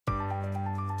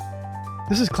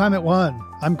This is Climate One.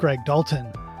 I'm Greg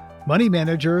Dalton. Money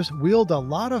managers wield a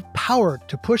lot of power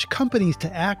to push companies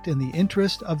to act in the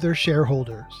interest of their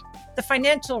shareholders. The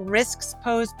financial risks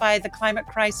posed by the climate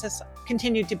crisis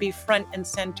continue to be front and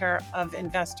center of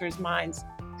investors' minds.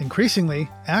 Increasingly,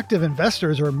 active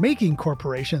investors are making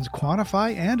corporations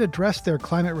quantify and address their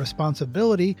climate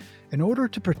responsibility in order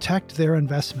to protect their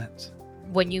investments.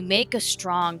 When you make a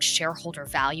strong shareholder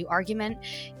value argument,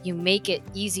 you make it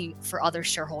easy for other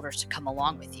shareholders to come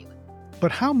along with you.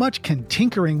 But how much can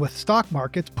tinkering with stock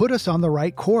markets put us on the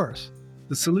right course?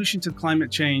 The solution to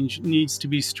climate change needs to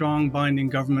be strong binding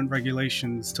government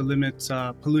regulations to limit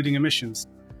polluting emissions.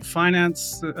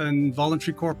 Finance and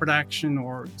voluntary corporate action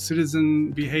or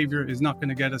citizen behavior is not going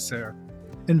to get us there.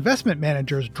 Investment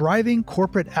managers driving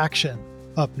corporate action.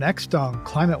 Up next on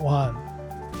Climate One.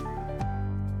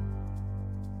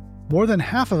 More than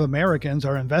half of Americans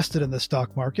are invested in the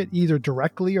stock market, either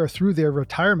directly or through their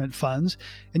retirement funds,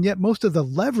 and yet most of the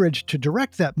leverage to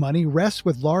direct that money rests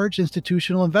with large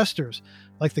institutional investors,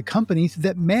 like the companies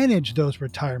that manage those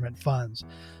retirement funds.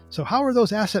 So how are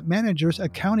those asset managers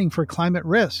accounting for climate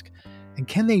risk? And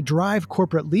can they drive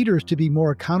corporate leaders to be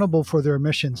more accountable for their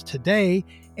emissions today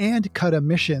and cut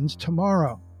emissions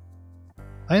tomorrow?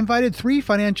 I invited three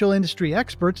financial industry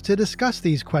experts to discuss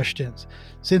these questions.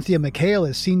 Cynthia McHale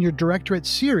is Senior Director at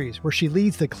Ceres, where she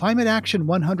leads the Climate Action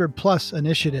 100 Plus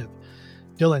initiative.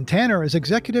 Dylan Tanner is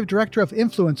Executive Director of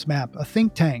InfluenceMap, a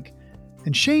think tank.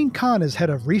 And Shane Kahn is Head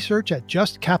of Research at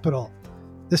Just Capital.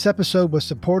 This episode was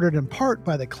supported in part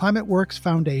by the ClimateWorks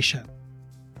Foundation.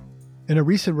 In a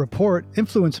recent report,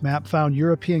 InfluenceMap found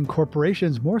European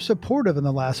corporations more supportive in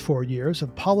the last 4 years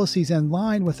of policies in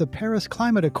line with the Paris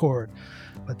Climate Accord.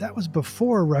 But that was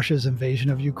before Russia's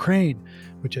invasion of Ukraine,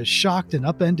 which has shocked and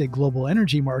upended global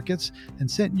energy markets and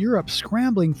sent Europe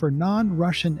scrambling for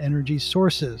non-Russian energy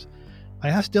sources. I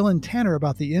asked Dylan Tanner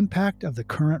about the impact of the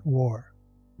current war.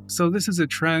 So this is a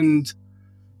trend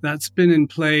that's been in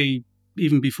play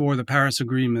even before the Paris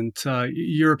Agreement.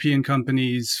 European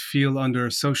companies feel under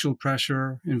social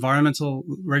pressure, environmental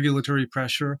regulatory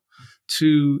pressure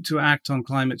to act on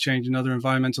climate change and other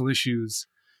environmental issues.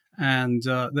 And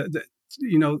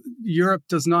Europe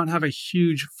does not have a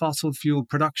huge fossil fuel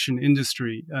production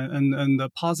industry, and the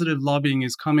positive lobbying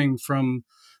is coming from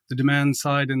the demand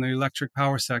side in the electric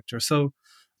power sector. So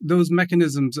those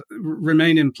mechanisms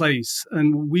remain in place,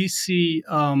 and we see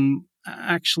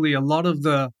actually a lot of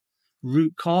the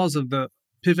root cause of the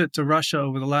pivot to Russia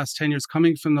over the last 10 years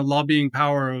coming from the lobbying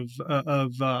power of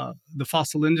the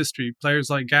fossil industry, players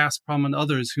like Gazprom and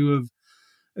others who have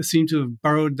seem to have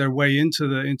burrowed their way into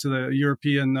the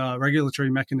European regulatory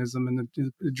mechanism and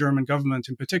the German government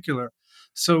in particular.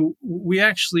 So we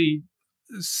actually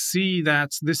see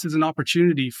that this is an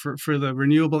opportunity for the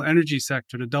renewable energy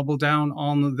sector to double down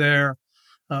on their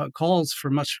calls for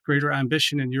much greater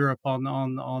ambition in Europe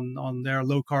on their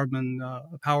low carbon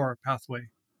power pathway.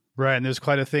 Right. And there's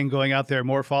quite a thing going out there.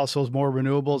 More fossils, more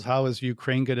renewables. How is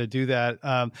Ukraine going to do that?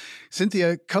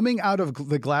 Cynthia, coming out of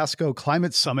the Glasgow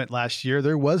Climate Summit last year,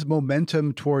 there was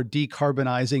momentum toward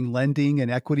decarbonizing lending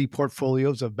and equity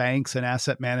portfolios of banks and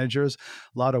asset managers.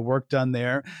 A lot of work done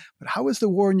there. But how is the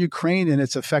war in Ukraine and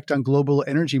its effect on global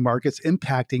energy markets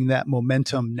impacting that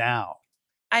momentum now?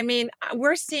 I mean,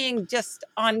 we're seeing just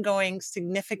ongoing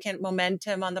significant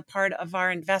momentum on the part of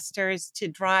our investors to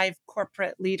drive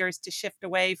corporate leaders to shift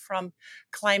away from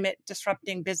climate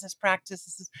disrupting business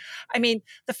practices. I mean,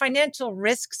 the financial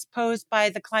risks posed by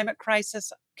the climate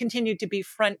crisis continue to be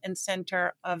front and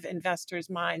center of investors'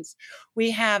 minds.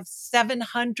 We have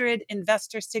 700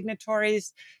 investor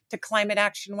signatories to Climate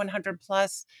Action 100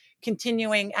 Plus,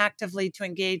 continuing actively to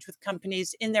engage with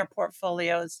companies in their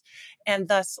portfolios and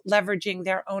thus leveraging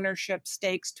their ownership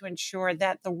stakes to ensure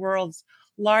that the world's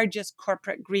largest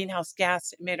corporate greenhouse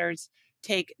gas emitters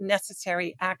take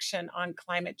necessary action on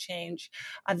climate change.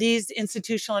 These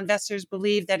institutional investors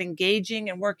believe that engaging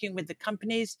and working with the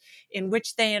companies in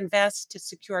which they invest to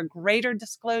secure greater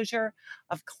disclosure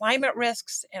of climate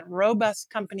risks and robust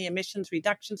company emissions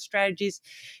reduction strategies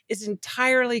is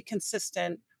entirely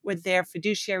consistent with their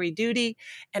fiduciary duty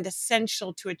and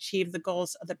essential to achieve the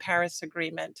goals of the Paris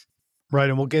Agreement. Right,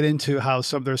 and we'll get into how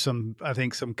there's some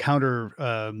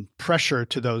counter pressure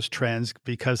to those trends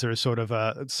because there's sort of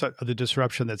the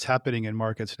disruption that's happening in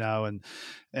markets now, and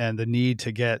the need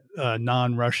to get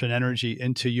non-Russian energy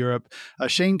into Europe.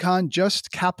 Shane Kahn,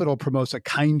 Just Capital promotes a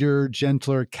kinder,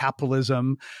 gentler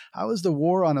capitalism. How is the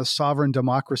war on a sovereign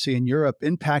democracy in Europe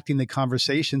impacting the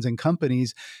conversations and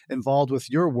companies involved with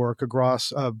your work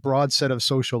across a broad set of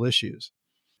social issues?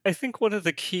 I think one of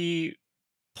the key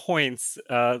points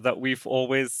that we've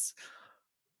always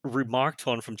remarked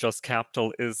on from Just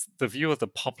Capital is the view of the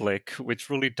public, which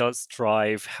really does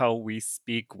drive how we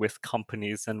speak with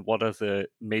companies and what are the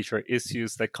major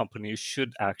issues that companies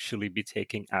should actually be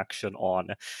taking action on.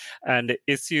 And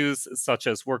issues such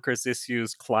as workers'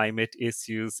 issues, climate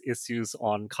issues, issues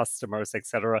on customers,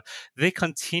 etc., they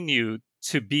continue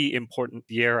to be important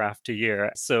year after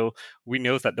year. So we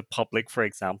know that the public, for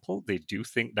example, they do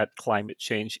think that climate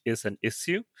change is an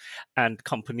issue, and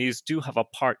companies do have a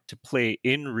part to play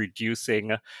in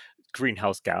reducing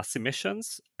greenhouse gas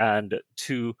emissions and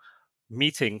to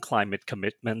meeting climate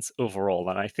commitments overall.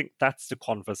 And I think that's the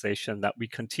conversation that we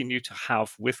continue to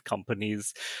have with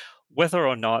companies, whether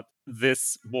or not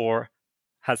this war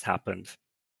has happened.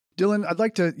 Dylan, I'd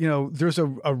like to, there's a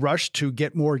rush to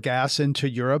get more gas into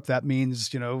Europe. That means,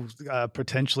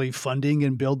 potentially funding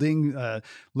and building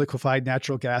liquefied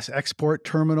natural gas export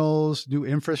terminals, new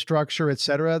infrastructure, et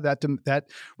cetera. That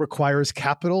requires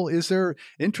capital. Is there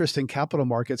interest in capital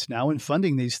markets now in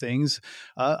funding these things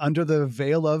under the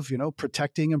veil of,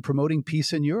 protecting and promoting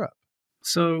peace in Europe?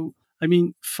 So,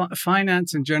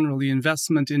 finance in general, the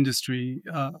investment industry,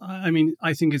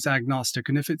 I think it's agnostic.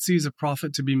 And if it sees a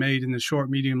profit to be made in the short,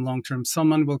 medium, long term,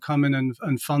 someone will come in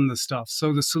and fund the stuff.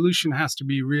 So the solution has to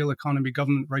be real economy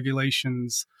government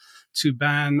regulations to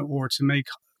ban or to make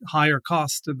higher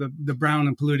cost to the brown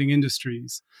and polluting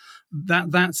industries.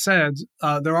 That said,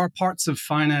 there are parts of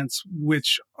finance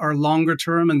which are longer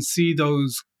term and see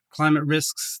those climate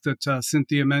risks that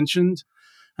Cynthia mentioned,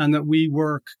 and that we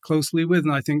work closely with.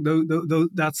 And I think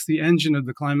that's the engine of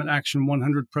the Climate Action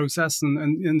 100 process.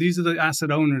 And these are the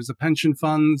asset owners, the pension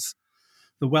funds,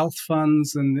 the wealth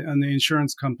funds, and the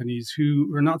insurance companies who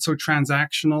are not so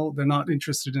transactional. They're not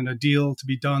interested in a deal to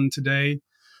be done today.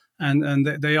 And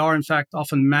they are, in fact,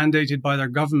 often mandated by their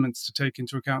governments to take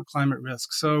into account climate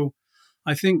risk. So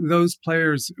I think those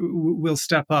players will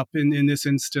step up in this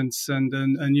instance. And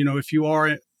if you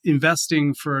are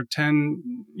investing for a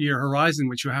 10-year horizon,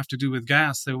 which you have to do with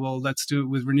gas, say, well, let's do it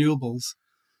with renewables.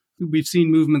 We've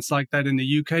seen movements like that in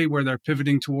the UK where they're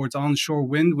pivoting towards onshore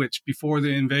wind, which before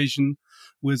the invasion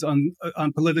was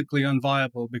politically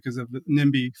unviable because of the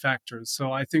NIMBY factors.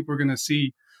 So I think we're going to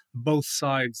see both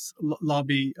sides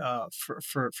lobby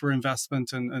for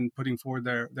investment and putting forward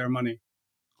their money.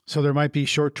 So there might be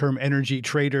short-term energy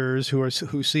traders who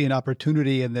see an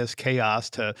opportunity in this chaos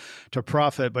to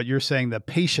profit, but you're saying the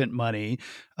patient money,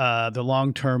 the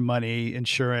long-term money,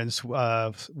 insurance,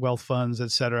 wealth funds,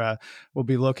 et cetera, will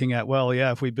be looking at, well,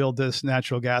 yeah, if we build this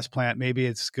natural gas plant, maybe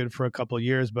it's good for a couple of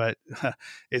years, but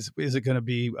is it going to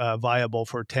be viable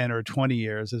for 10 or 20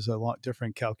 years is a lot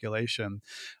different calculation.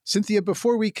 Cynthia,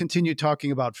 before we continue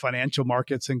talking about financial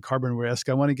markets and carbon risk,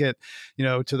 I want to get,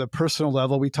 to the personal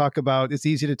level. We talk about, it's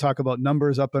easy to talk about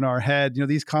numbers up in our head.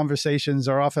 These conversations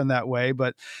are often that way,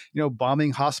 but,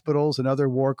 bombing hospitals and other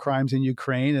war crimes in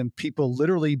Ukraine and people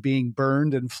literally being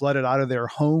burned and flooded out of their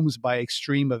homes by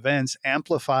extreme events,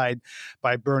 amplified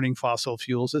by burning fossil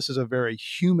fuels. This is a very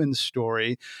human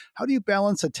story. How do you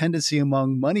balance a tendency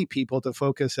among money people to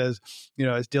focus as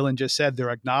Dylan just said,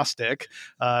 they're agnostic.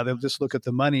 They'll just look at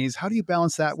the monies. How do you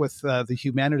balance that with the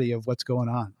humanity of what's going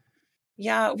on?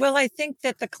 Yeah, well, I think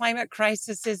that the climate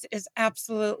crisis is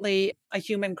absolutely a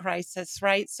human crisis,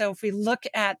 right? So if we look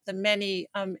at the many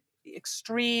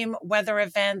extreme weather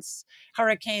events,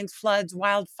 hurricanes, floods,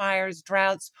 wildfires,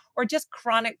 droughts, or just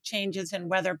chronic changes in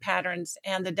weather patterns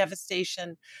and the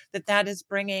devastation that is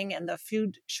bringing and the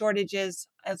food shortages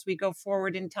as we go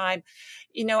forward in time,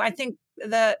 I think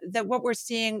that what we're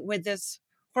seeing with this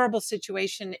horrible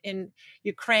situation in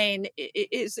Ukraine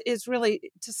is really,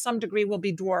 to some degree, will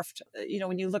be dwarfed,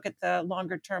 when you look at the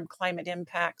longer term climate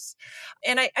impacts.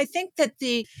 And I think that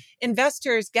the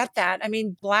investors get that. I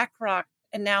mean, BlackRock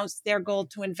announced their goal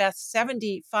to invest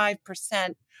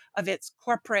 75% of its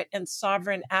corporate and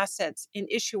sovereign assets in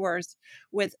issuers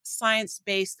with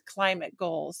science-based climate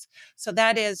goals. So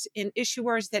that is in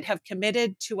issuers that have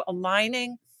committed to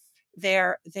aligning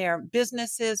their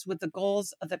businesses with the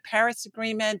goals of the Paris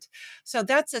Agreement. So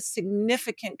that's a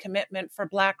significant commitment for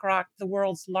BlackRock, the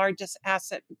world's largest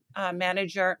asset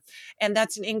manager. And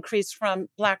that's an increase from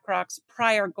BlackRock's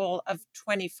prior goal of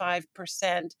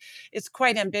 25%. It's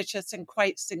quite ambitious and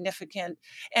quite significant,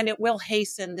 and it will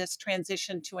hasten this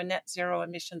transition to a net zero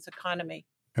emissions economy.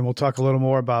 And we'll talk a little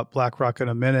more about BlackRock in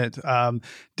a minute.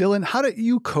 Dylan, how do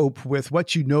you cope with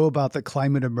what you know about the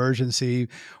climate emergency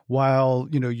while,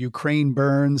 Ukraine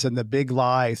burns and the big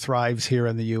lie thrives here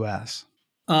in the U.S.?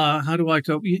 How do I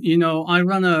cope? I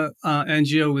run a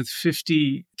NGO with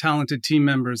 50 talented team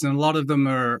members, and a lot of them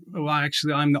are,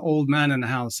 I'm the old man in the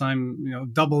house. I'm,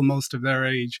 double most of their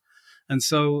age. And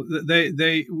so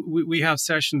we have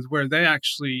sessions where they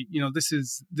actually, this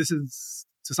is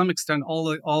to some extent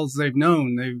all they've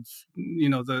known. They've,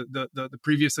 the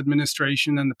previous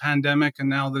administration and the pandemic, and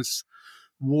now this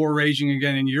war raging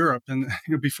again in Europe. And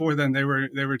before then they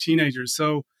were teenagers.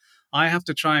 So I have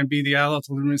to try and be the ally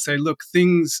to them and say, look,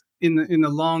 things in the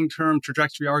long-term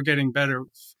trajectory are getting better.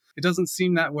 It doesn't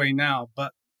seem that way now,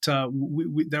 but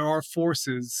there are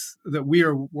forces that we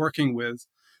are working with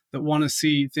that want to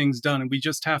see things done. And we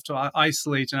just have to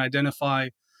isolate and identify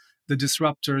the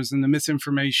disruptors and the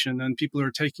misinformation and people who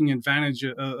are taking advantage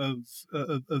of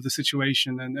the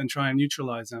situation and try and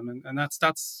neutralize them. And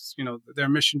that's they're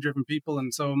mission-driven people,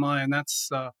 and so am I. And that's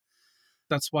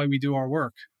why we do our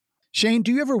work. Shane,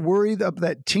 do you ever worry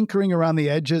that tinkering around the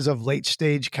edges of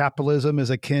late-stage capitalism is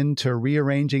akin to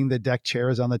rearranging the deck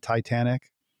chairs on the Titanic?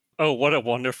 Oh, what a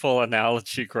wonderful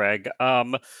analogy, Greg.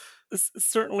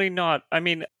 Certainly not. I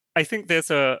mean, I think there's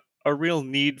a real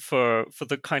need for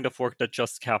the kind of work that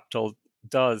Just Capital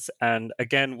does. And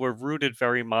again, we're rooted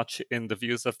very much in the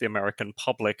views of the American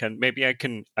public. And maybe I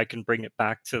can bring it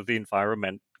back to the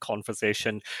environment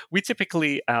conversation. We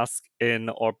typically ask in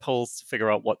our polls to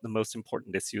figure out what the most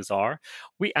important issues are.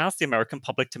 We ask the American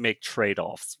public to make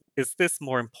trade-offs. Is this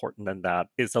more important than that?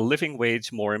 Is a living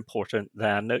wage more important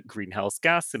than greenhouse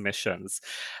gas emissions?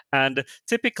 And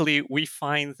typically we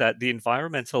find that the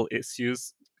environmental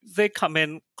issues, they come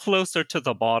in closer to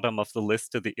the bottom of the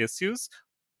list of the issues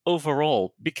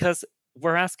overall, because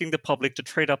we're asking the public to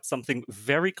trade up something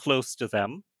very close to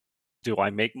them. Do I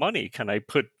make money? Can I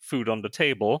put food on the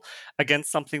table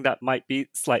against something that might be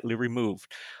slightly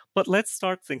removed? But let's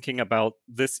start thinking about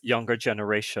this younger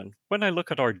generation. When I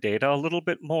look at our data a little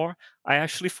bit more, I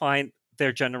actually find there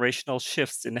are generational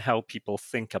shifts in how people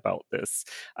think about this.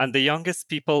 And the youngest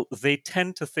people, they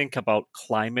tend to think about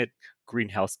climate,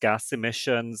 greenhouse gas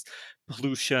emissions,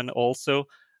 pollution also,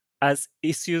 as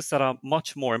issues that are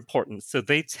much more important. So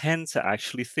they tend to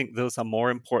actually think those are more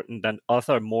important than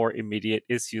other more immediate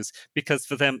issues, because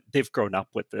for them, they've grown up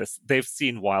with this. They've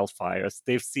seen wildfires,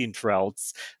 they've seen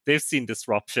droughts, they've seen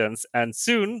disruptions, and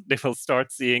soon they will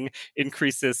start seeing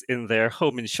increases in their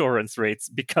home insurance rates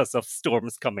because of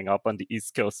storms coming up on the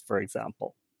East Coast, for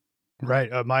example.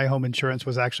 Right. My home insurance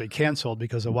was actually canceled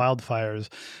because of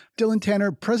wildfires. Dylan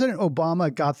Tanner, President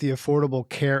Obama got the Affordable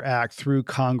Care Act through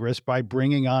Congress by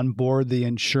bringing on board the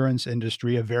insurance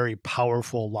industry, a very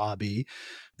powerful lobby.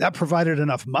 That provided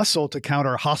enough muscle to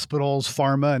counter hospitals,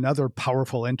 pharma, and other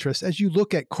powerful interests. As you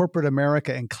look at corporate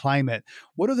America and climate,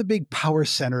 what are the big power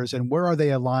centers and where are they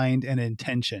aligned and in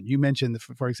tension? You mentioned,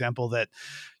 for example, that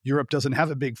Europe doesn't have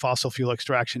a big fossil fuel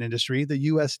extraction industry. The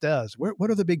U.S. does.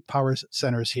 What are the big power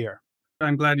centers here?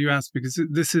 I'm glad you asked, because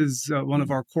this is one of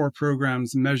our core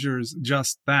programs, measures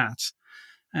just that.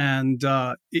 And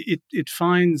it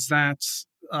finds that,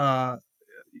 the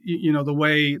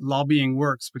way lobbying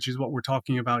works, which is what we're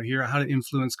talking about here, how to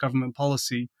influence government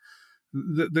policy.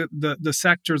 The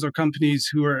sectors or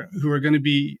companies who are going to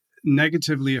be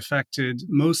negatively affected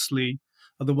mostly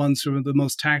are the ones who are the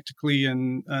most tactically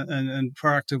and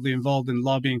proactively involved in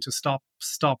lobbying to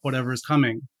stop whatever is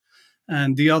coming.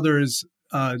 And the others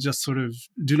just sort of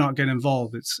do not get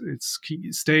involved. It's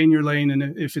stay in your lane, and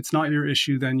if it's not your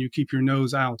issue, then you keep your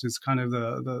nose out. Is kind of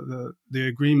the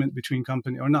agreement between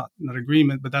company, or not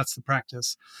agreement, but that's the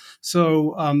practice.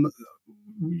 So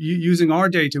using our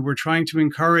data, we're trying to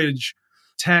encourage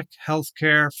tech,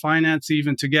 healthcare, finance,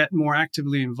 even to get more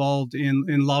actively involved in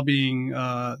lobbying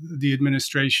the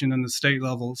administration and the state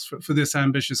levels for this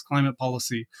ambitious climate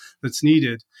policy that's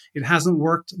needed. It hasn't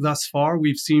worked thus far.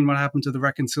 We've seen what happened to the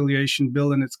reconciliation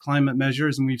bill and its climate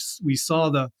measures, and we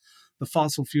saw the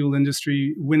fossil fuel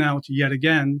industry win out yet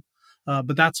again.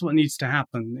 But that's what needs to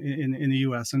happen in the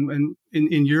U.S. And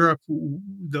in Europe,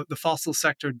 the fossil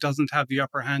sector doesn't have the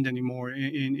upper hand anymore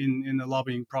in the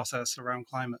lobbying process around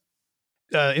climate.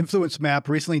 Influence Map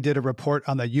recently did a report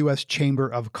on the U.S. Chamber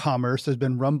of Commerce. There's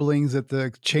been rumblings that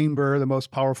the chamber, the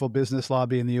most powerful business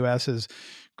lobby in the U.S., is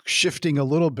shifting a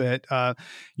little bit.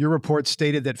 Your report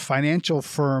stated that financial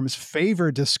firms favor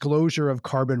disclosure of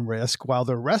carbon risk, while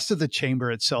the rest of the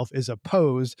chamber itself is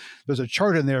opposed. There's a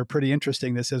chart in there pretty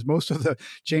interesting that says most of the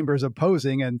chamber is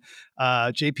opposing, and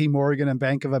J.P. Morgan and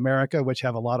Bank of America, which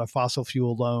have a lot of fossil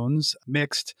fuel loans,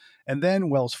 mixed. And then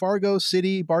Wells Fargo,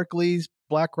 Citi, Barclays,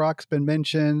 BlackRock's been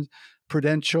mentioned,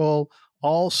 Prudential,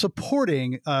 all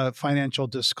supporting financial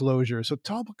disclosure. So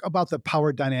talk about the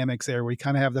power dynamics there. We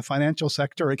kind of have the financial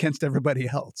sector against everybody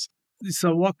else.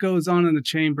 So what goes on in the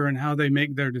chamber and how they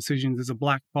make their decisions is a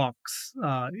black box.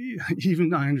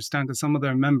 Even I understand to some of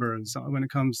their members when it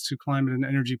comes to climate and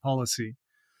energy policy.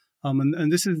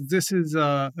 And this is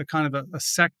a kind of a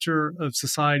sector of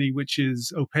society which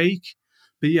is opaque,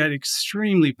 but yet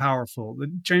extremely powerful.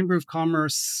 The Chamber of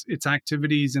Commerce, its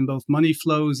activities in both money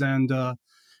flows and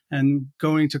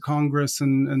going to Congress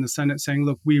and the Senate saying,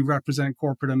 look, we represent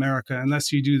corporate America.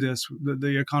 Unless you do this,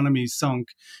 the economy's sunk,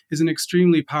 is an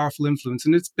extremely powerful influence.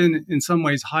 And it's been in some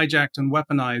ways hijacked and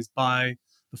weaponized by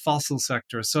the fossil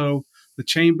sector. So the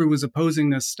chamber was opposing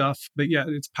this stuff, but yet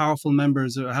its powerful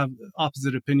members have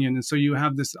opposite opinion. And so you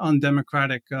have this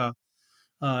undemocratic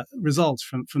results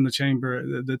from the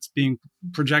chamber that's being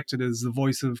projected as the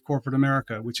voice of corporate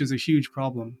America, which is a huge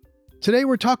problem. Today,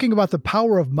 we're talking about the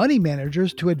power of money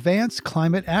managers to advance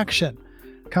climate action.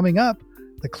 Coming up,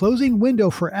 the closing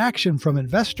window for action from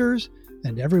investors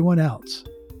and everyone else.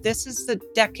 This is the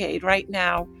decade right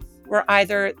now where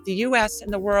either the U.S.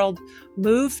 and the world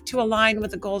move to align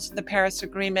with the goals of the Paris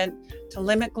Agreement to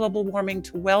limit global warming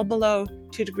to well below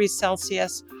 2 degrees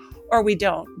Celsius, or we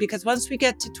don't. Because once we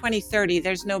get to 2030,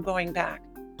 there's no going back.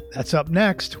 That's up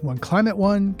next when Climate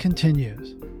One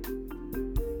continues.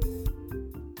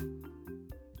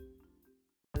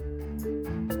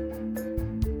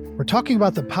 We're talking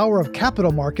about the power of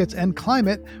capital markets and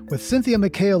climate with Cynthia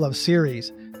McHale of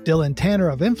Ceres, Dylan Tanner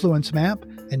of Influence Map,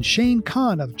 and Shane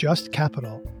Kahn of Just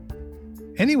Capital.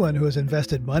 Anyone who has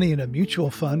invested money in a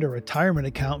mutual fund or retirement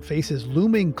account faces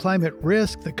looming climate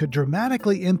risk that could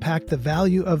dramatically impact the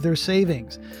value of their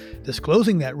savings.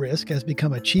 Disclosing that risk has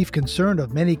become a chief concern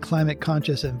of many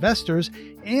climate-conscious investors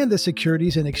and the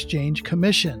Securities and Exchange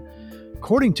Commission.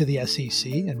 According to the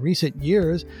SEC, in recent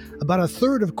years, about a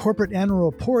third of corporate annual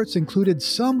reports included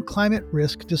some climate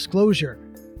risk disclosure.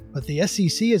 But the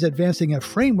SEC is advancing a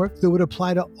framework that would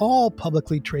apply to all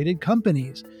publicly traded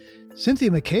companies.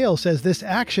 Cynthia McHale says this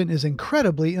action is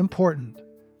incredibly important.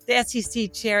 The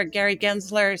SEC Chair Gary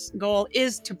Gensler's goal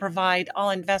is to provide all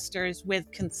investors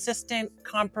with consistent,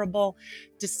 comparable,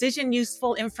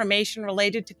 decision-useful information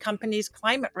related to companies'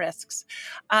 climate risks.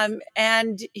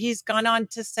 And he's gone on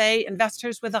to say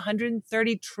investors with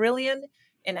 $130 trillion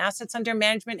in assets under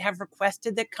management have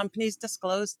requested that companies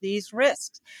disclose these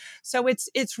risks. So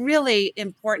it's really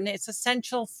important. It's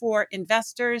essential for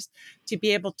investors to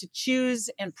be able to choose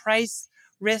and price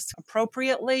risk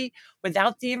appropriately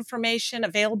without the information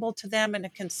available to them in a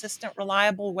consistent,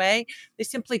 reliable way. They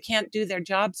simply can't do their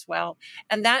jobs well.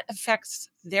 And that affects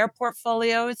their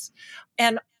portfolios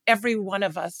and every one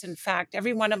of us, in fact,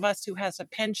 every one of us who has a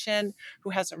pension, who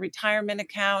has a retirement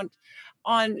account,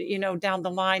 on, down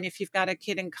the line, if you've got a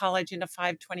kid in college in a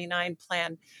 529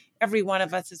 plan, every one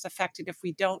of us is affected if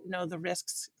we don't know the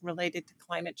risks related to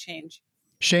climate change.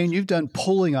 Shane, you've done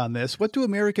polling on this. What do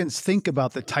Americans think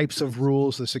about the types of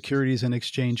rules the Securities and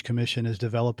Exchange Commission is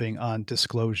developing on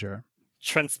disclosure?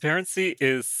 Transparency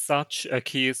is such a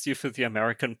key issue for the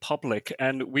American public,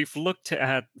 and we've looked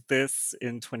at this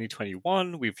in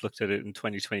 2021, we've looked at it in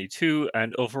 2022,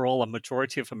 and overall a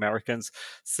majority of Americans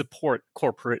support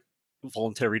corporate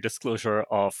voluntary disclosure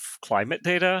of climate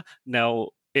data. Now,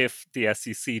 if the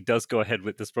SEC does go ahead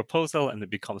with this proposal and it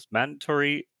becomes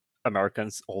mandatory,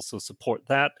 Americans also support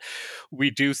that. We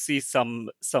do see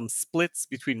some splits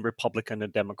between Republican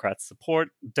and Democrat support.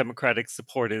 Democratic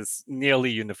support is nearly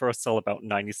universal. About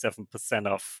 97%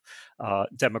 of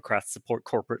Democrats support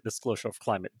corporate disclosure of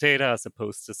climate data, as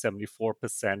opposed to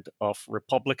 74% of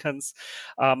Republicans.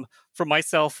 For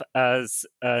myself, as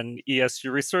an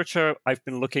ESG researcher, I've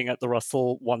been looking at the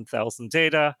Russell 1000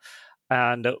 data.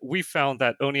 And we found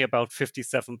that only about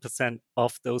 57%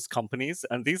 of those companies,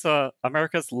 and these are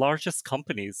America's largest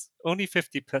companies, only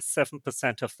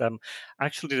 57% of them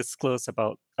actually disclose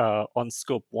about on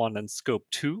Scope 1 and Scope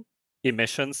 2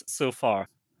 emissions so far.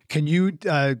 Can you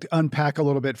unpack a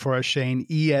little bit for us, Shane,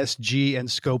 ESG and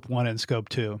Scope 1 and Scope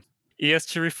 2?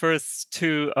 ESG refers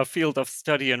to a field of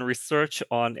study and research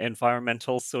on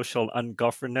environmental, social, and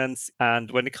governance.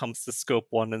 And when it comes to Scope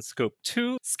 1 and Scope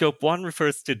 2, Scope 1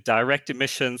 refers to direct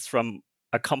emissions from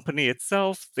a company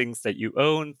itself, things that you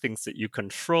own, things that you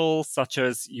control, such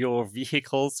as your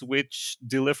vehicles which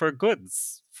deliver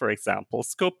goods, for example.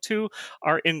 Scope 2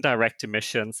 are indirect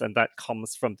emissions, and that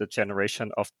comes from the generation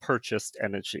of purchased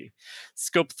energy.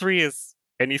 Scope 3 is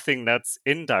anything that's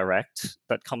indirect,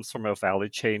 that comes from a value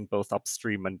chain, both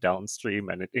upstream and downstream,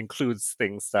 and it includes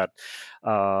things that,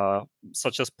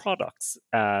 such as products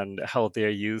and how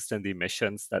they're used and the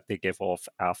emissions that they give off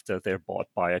after they're bought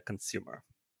by a consumer.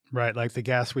 Right, like the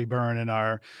gas we burn in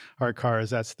our cars,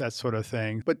 that sort of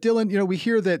thing. But Dylan, we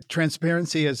hear that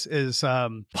transparency is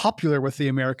popular with the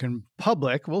American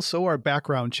public. Well, so are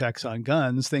background checks on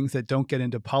guns, things that don't get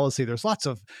into policy. There's lots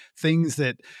of things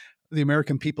that the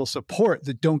American people support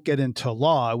that don't get into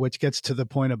law, which gets to the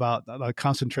point about the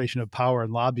concentration of power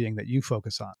and lobbying that you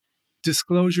focus on.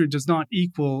 Disclosure does not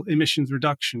equal emissions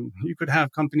reduction. You could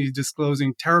have companies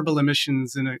disclosing terrible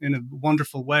emissions in a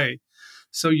wonderful way.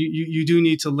 So you do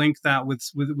need to link that with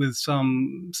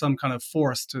some kind of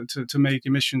force to make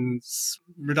emissions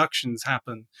reductions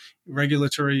happen,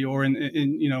 regulatory or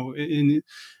in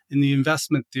the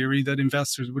investment theory that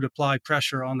investors would apply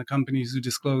pressure on the companies who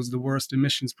disclose the worst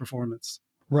emissions performance.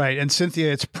 Right. And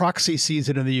Cynthia, it's proxy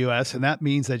season in the U.S., and that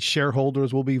means that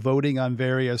shareholders will be voting on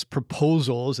various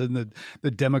proposals in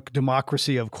the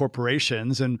democracy of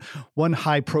corporations. And one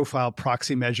high-profile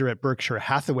proxy measure at Berkshire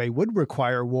Hathaway would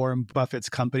require Warren Buffett's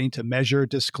company to measure,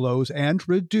 disclose, and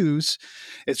reduce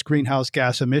its greenhouse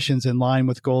gas emissions in line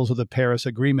with goals of the Paris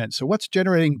Agreement. So what's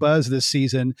generating buzz this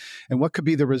season, and what could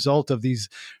be the result of these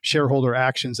shareholder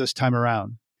actions this time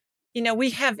around? We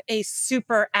have a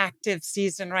super active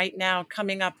season right now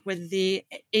coming up with the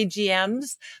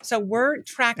AGMs. So we're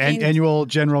tracking annual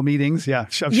general meetings,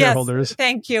 of shareholders. Yes,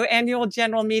 thank you. Annual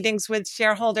general meetings with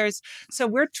shareholders. So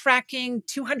we're tracking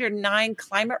 209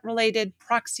 climate-related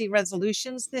proxy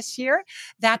resolutions this year.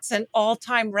 That's an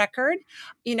all-time record.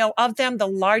 Of them, the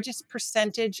largest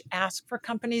percentage ask for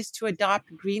companies to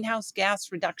adopt greenhouse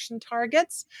gas reduction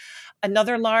targets.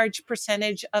 Another large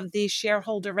percentage of these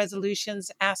shareholder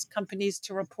resolutions ask companies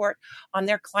to report on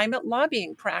their climate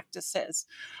lobbying practices,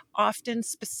 often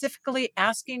specifically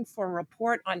asking for a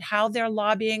report on how their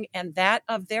lobbying and that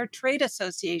of their trade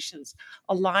associations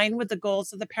align with the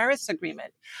goals of the Paris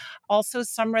Agreement. Also,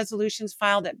 some resolutions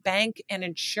filed at bank and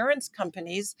insurance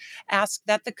companies ask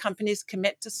that the companies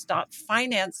commit to stop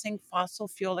financing fossil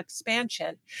fuel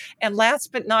expansion. And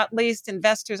last but not least,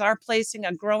 investors are placing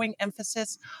a growing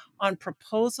emphasis on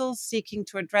proposals seeking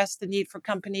to address the need for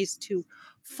companies to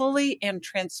fully and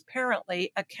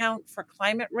transparently account for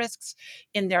climate risks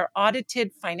in their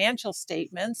audited financial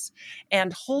statements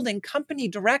and holding company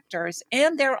directors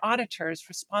and their auditors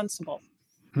responsible.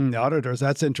 The auditors,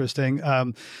 that's interesting.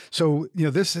 So,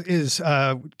 this is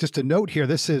just a note here.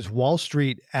 This is Wall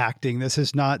Street acting. This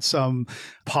is not some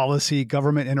policy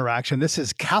government interaction. This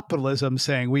is capitalism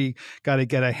saying we got to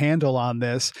get a handle on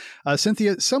this.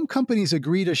 Cynthia, some companies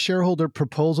agree to shareholder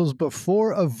proposals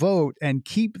before a vote and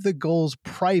keep the goals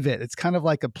private. It's kind of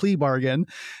like a plea bargain.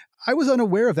 I was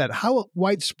unaware of that. How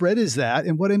widespread is that,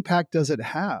 and what impact does it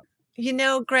have?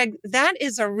 Greg, that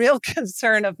is a real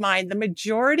concern of mine. The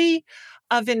majority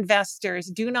of investors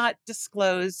do not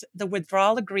disclose the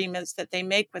withdrawal agreements that they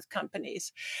make with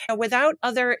companies. Without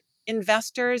other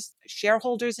investors,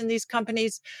 shareholders in these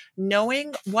companies,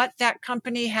 knowing what that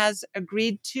company has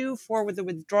agreed to for the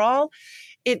withdrawal,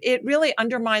 it really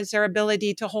undermines their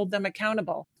ability to hold them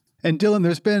accountable. And Dylan,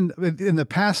 there's been, in the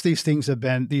past, these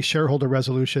shareholder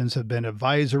resolutions have been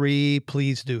advisory,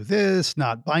 please do this,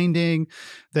 not binding.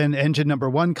 Then engine number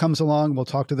one comes along. We'll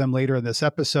talk to them later in this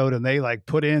episode, and they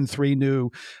put in 3 new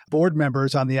board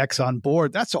members on the Exxon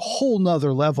board. That's a whole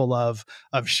nother level of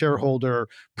shareholder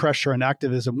pressure and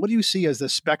activism. What do you see as the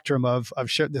spectrum of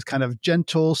this kind of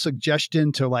gentle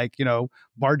suggestion to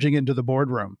barging into the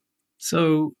boardroom?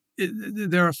 So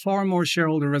there are far more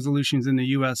shareholder resolutions in the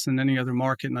U.S. than any other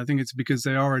market, and I think it's because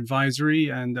they are advisory,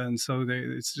 and so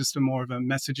it's just more of a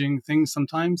messaging thing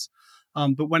sometimes.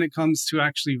 But when it comes to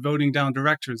actually voting down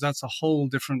directors, that's a whole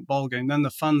different ballgame. Then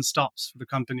the fun stops for the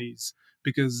companies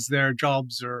because their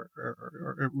jobs are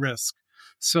at risk.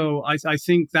 So I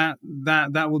think that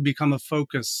will become a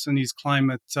focus in these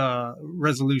climate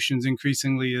resolutions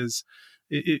increasingly is.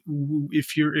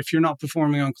 If you're not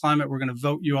performing on climate, we're going to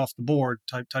vote you off the board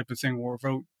type of thing, or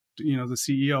vote the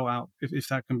CEO out if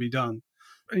that can be done.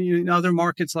 In other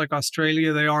markets like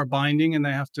Australia, they are binding and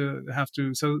they have to.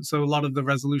 So a lot of the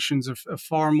resolutions are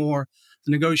far more.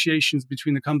 The negotiations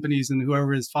between the companies and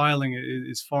whoever is filing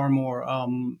is far more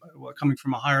coming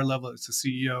from a higher level. It's the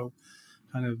CEO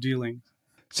kind of dealing.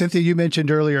 Cynthia, you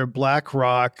mentioned earlier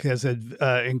BlackRock has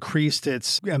increased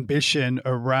its ambition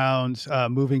around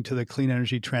moving to the clean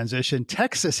energy transition.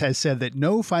 Texas has said that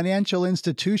no financial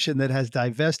institution that has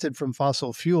divested from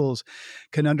fossil fuels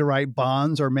can underwrite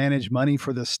bonds or manage money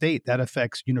for the state. That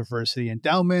affects university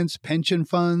endowments, pension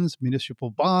funds, municipal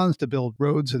bonds to build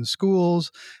roads and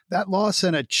schools. That law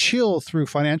sent a chill through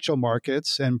financial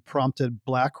markets and prompted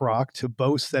BlackRock to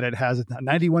boast that it has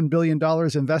 $91 billion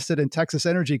invested in Texas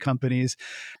energy companies.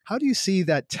 How do you see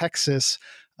that Texas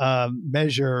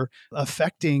measure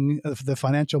affecting the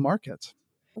financial markets?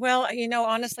 Well,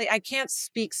 honestly, I can't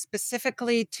speak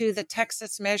specifically to the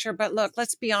Texas measure, but look,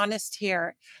 let's be honest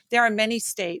here. There are many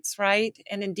states, right?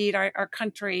 And indeed, our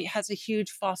country has a huge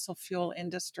fossil fuel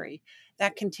industry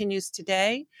that continues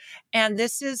today. And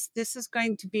this is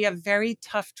going to be a very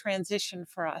tough transition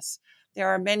for us. There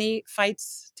are many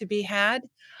fights to be had.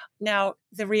 Now,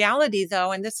 the reality,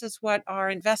 though, and this is what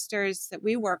our investors that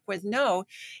we work with know,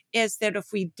 is that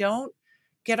if we don't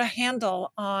get a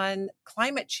handle on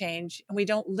climate change and we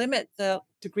don't limit the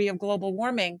degree of global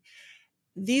warming,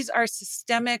 these are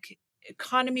systemic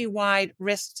economy-wide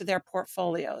risks to their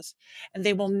portfolios. And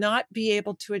they will not be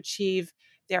able to achieve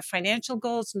their financial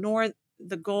goals nor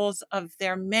the goals of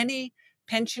their many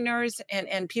pensioners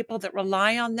and people that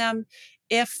rely on them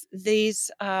if these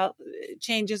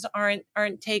changes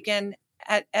aren't taken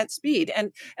at speed.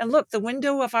 And look, the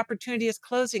window of opportunity is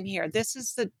closing here. This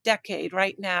is the decade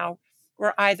right now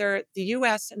where either the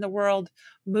US and the world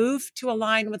move to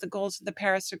align with the goals of the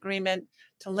Paris Agreement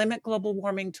to limit global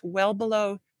warming to well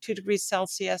below 2 degrees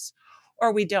Celsius,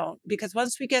 or we don't. Because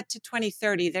once we get to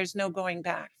 2030, there's no going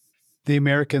back. The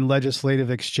American Legislative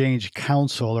Exchange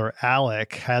Council, or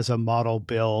ALEC, has a model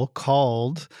bill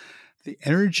called the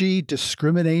Energy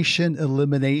Discrimination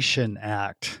Elimination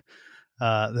Act.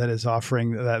 That is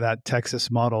offering that Texas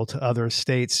model to other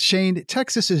states. Shane,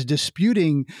 Texas is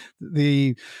disputing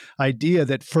the idea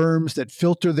that firms that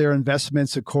filter their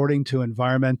investments according to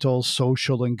environmental,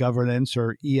 social, and governance,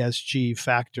 or ESG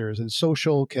factors. And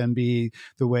social can be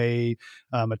the way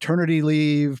maternity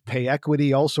leave, pay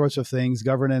equity, all sorts of things,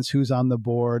 governance, who's on the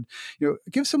board.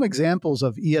 Give some examples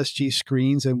of ESG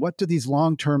screens, and what do these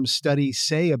long-term studies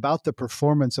say about the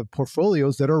performance of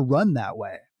portfolios that are run that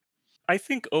way? I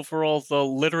think overall the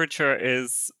literature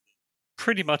is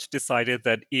pretty much decided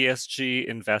that ESG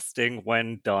investing,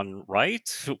 when done right,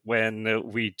 when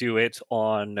we do it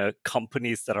on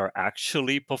companies that are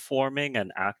actually performing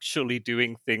and actually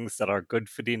doing things that are good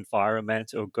for the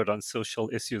environment or good on social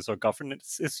issues or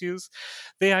governance issues,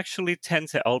 they actually tend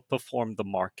to outperform the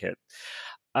market.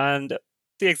 And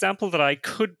the example that I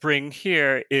could bring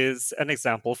here is an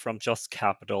example from Just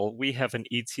Capital. We have an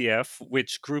ETF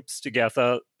which groups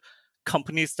together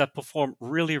companies that perform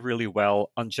really, really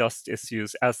well on just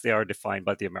issues as they are defined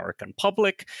by the American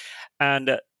public.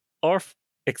 And our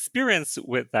experience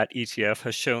with that ETF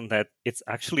has shown that it's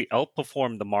actually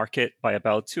outperformed the market by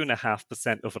about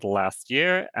 2.5% over the last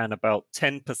year and about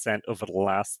 10% over the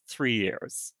last 3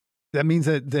 years. That means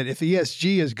that if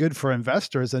ESG is good for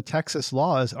investors, then Texas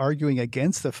law is arguing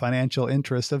against the financial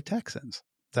interests of Texans.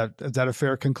 Is that a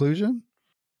fair conclusion?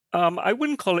 I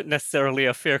wouldn't call it necessarily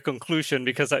a fair conclusion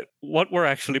because what we're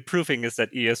actually proving is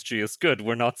that ESG is good.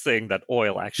 We're not saying that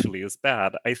oil actually is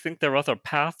bad. I think there are other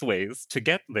pathways to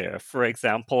get there. For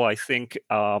example, I think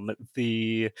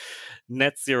the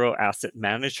net zero asset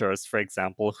managers, for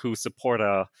example, who support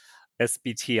a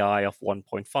SBTI of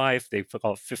 1.5, they've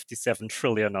got 57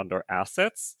 trillion under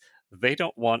assets. They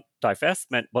don't want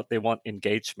divestment, but they want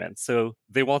engagement. So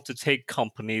they want to take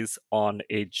companies on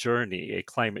a journey, a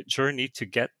climate journey, to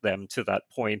get them to that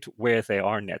point where they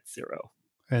are net zero.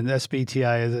 And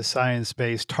SBTI is a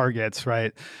science-based targets,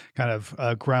 right? Kind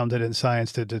of grounded in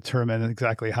science to determine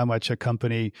exactly how much a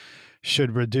company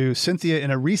should reduce. Cynthia, in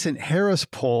a recent Harris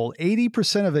poll,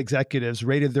 80% of executives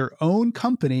rated their own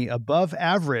company above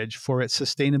average for its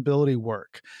sustainability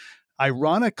work.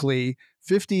 Ironically,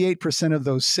 58% of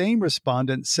those same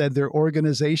respondents said their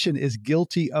organization is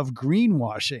guilty of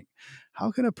greenwashing. How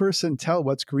can a person tell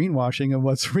what's greenwashing and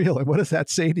what's real? And what does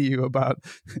that say to you about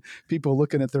people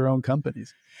looking at their own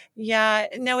companies? Yeah,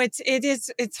 no,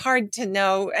 it's hard to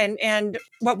know. And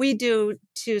what we do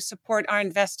to support our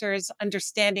investors'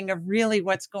 understanding of really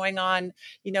what's going on,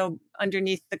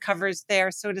 underneath the covers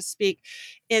there, so to speak,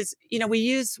 is, we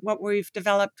use what we've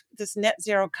developed, this net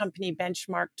zero company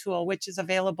benchmark tool, which is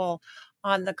available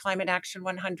on the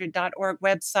climateaction100.org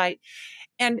website.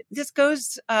 And this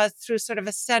goes through sort of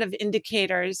a set of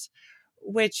indicators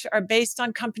which are based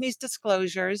on companies'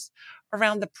 disclosures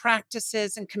around the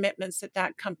practices and commitments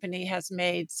that company has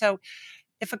made. So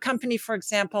if a company, for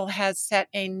example, has set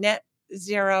a net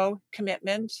zero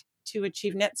commitment to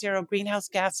achieve net zero greenhouse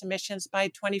gas emissions by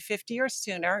 2050 or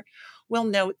sooner, we'll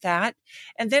note that.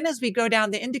 And then as we go down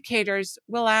the indicators,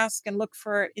 we'll ask and look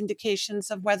for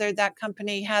indications of whether that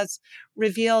company has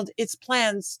revealed its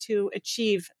plans to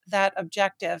achieve that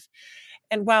objective.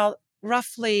 And while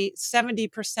roughly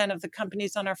 70% of the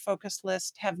companies on our focus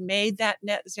list have made that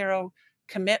net zero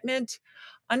commitment,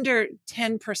 under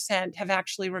 10% have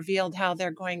actually revealed how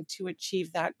they're going to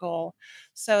achieve that goal.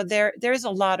 So there's a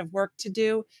lot of work to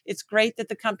do. It's great that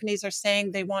the companies are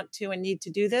saying they want to and need to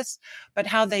do this, but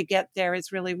how they get there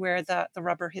is really where the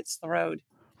rubber hits the road.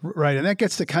 Right. And that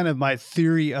gets to kind of my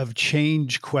theory of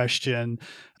change question.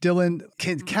 Dylan,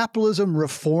 can capitalism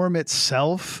reform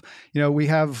itself?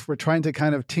 We're trying to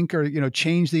kind of tinker,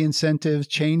 change the incentives,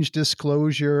 change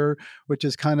disclosure, which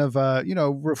is kind of,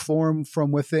 reform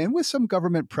from within with some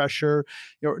government pressure.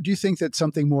 Do you think that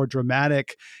something more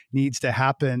dramatic needs to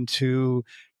happen to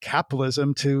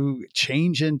capitalism to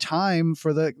change in time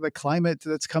for the climate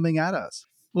that's coming at us?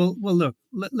 Well, look.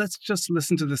 Let's just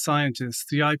listen to the scientists.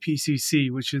 The IPCC,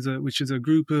 which is a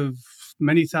group of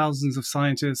many thousands of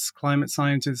scientists, climate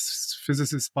scientists,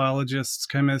 physicists, biologists,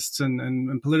 chemists,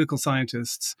 and political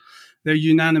scientists. They're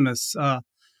unanimous.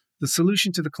 The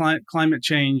solution to the climate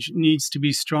change needs to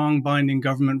be strong binding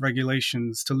government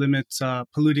regulations to limit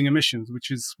polluting emissions,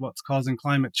 which is what's causing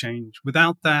climate change.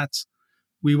 Without that,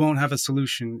 we won't have a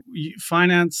solution.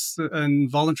 Finance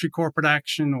and voluntary corporate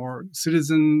action or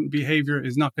citizen behavior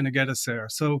is not going to get us there.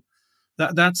 So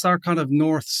that's our kind of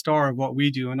North Star of what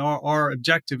we do. And our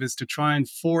objective is to try and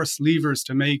force levers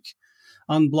to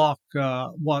unblock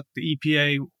what the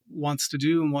EPA wants to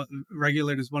do and what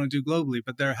regulators want to do globally,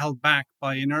 but they're held back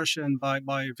by inertia and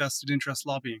by vested interest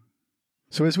lobbying.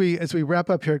 So as we wrap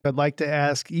up here, I'd like to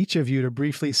ask each of you to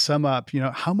briefly sum up,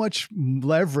 how much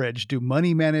leverage do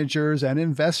money managers and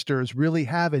investors really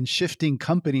have in shifting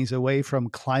companies away from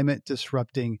climate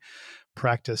disrupting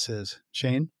practices?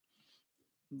 Shane?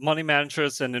 Money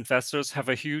managers and investors have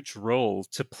a huge role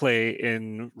to play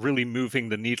in really moving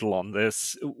the needle on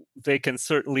this. They can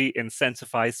certainly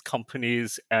incentivize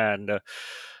companies and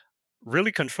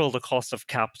really control the cost of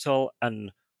capital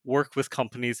and work with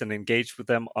companies and engage with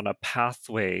them on a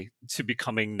pathway to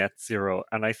becoming net zero.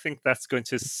 And I think that's going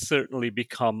to certainly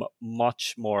become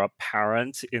much more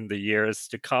apparent in the years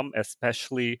to come,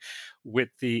 especially with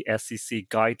the SEC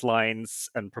guidelines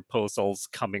and proposals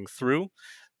coming through.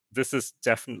 This is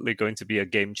definitely going to be a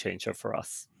game changer for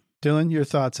us. Dylan, your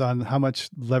thoughts on how much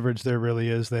leverage there really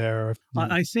is there?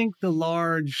 I think the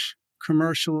large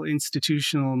commercial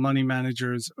institutional money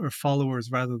managers are followers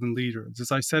rather than leaders.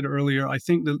 As I said earlier, I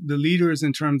think the leaders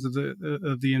in terms of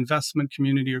the investment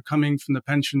community are coming from the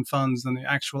pension funds and the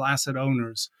actual asset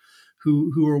owners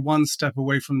who are one step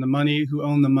away from the money, who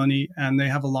own the money, and they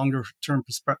have a longer term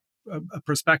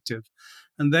perspective.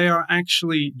 And they are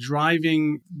actually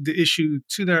driving the issue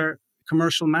to their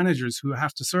commercial managers who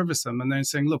have to service them. And they're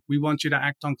saying, look, we want you to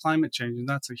act on climate change. And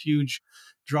that's a huge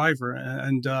driver.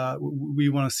 And we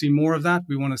want to see more of that.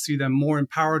 We want to see them more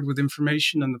empowered with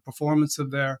information and the performance of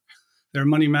their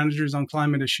money managers on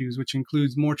climate issues, which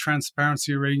includes more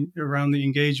transparency around the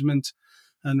engagement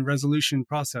and resolution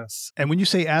process. And when you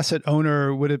say asset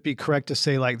owner, would it be correct to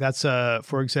say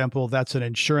for example, that's an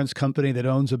insurance company that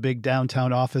owns a big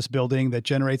downtown office building that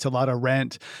generates a lot of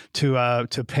rent to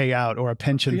pay out, or a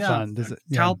pension fund?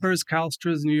 CalPERS,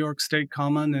 CalSTRS, New York State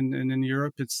Common, and in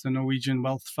Europe, it's the Norwegian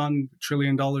Wealth Fund, $1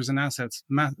 trillion in assets,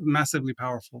 massively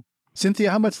powerful. Cynthia,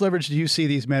 how much leverage do you see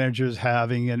these managers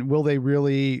having, and will they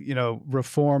really,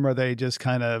 reform, or are they just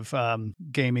kind of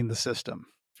gaming the system?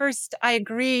 First, I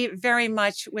agree very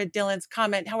much with Dylan's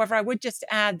comment. However, I would just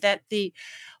add that the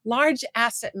large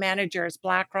asset managers,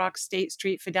 BlackRock, State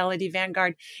Street, Fidelity,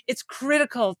 Vanguard, it's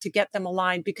critical to get them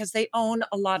aligned because they own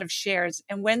a lot of shares.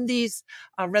 And when these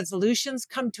resolutions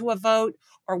come to a vote,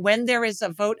 or when there is a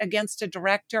vote against a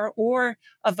director or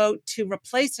a vote to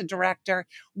replace a director,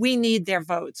 we need their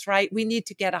votes, right? We need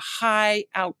to get a high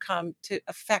outcome to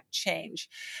affect change.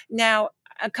 Now,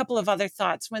 a couple of other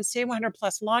thoughts. When Say 100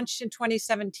 Plus launched in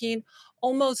 2017,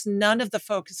 almost none of the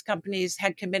focus companies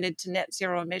had committed to net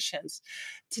zero emissions.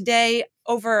 Today,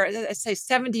 over, let's say,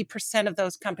 70% of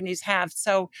those companies have.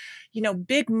 So,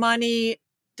 big money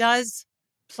does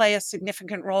play a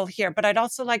significant role here. But I'd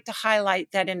also like to highlight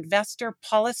that investor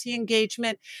policy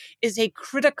engagement is a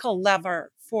critical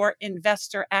lever for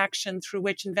investor action through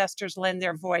which investors lend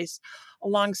their voice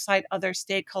alongside other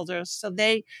stakeholders. So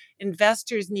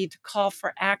investors need to call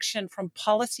for action from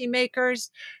policymakers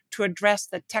to address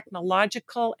the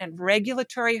technological and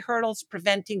regulatory hurdles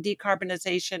preventing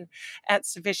decarbonization at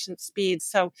sufficient speed.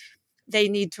 So they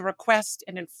need to request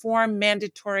and inform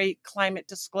mandatory climate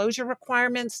disclosure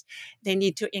requirements. They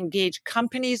need to engage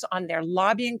companies on their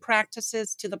lobbying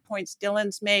practices, to the points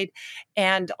Dylan's made,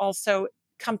 and also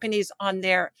companies on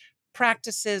their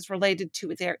practices related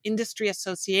to their industry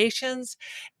associations.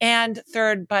 And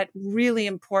third, but really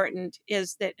important,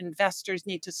 is that investors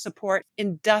need to support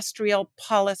industrial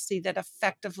policy that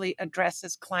effectively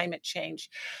addresses climate change.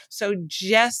 So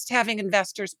just having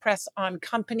investors press on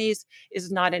companies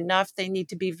is not enough. They need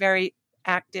to be very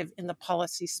active in the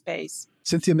policy space.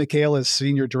 Cynthia McHale is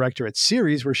Senior Director at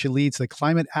Ceres, where she leads the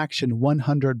Climate Action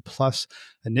 100 Plus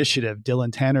initiative. Dylan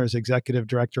Tanner is Executive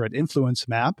Director at Influence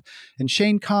Map, and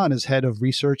Shane Kahn is Head of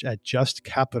Research at Just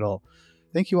Capital.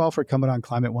 Thank you all for coming on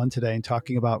Climate One today and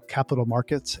talking about capital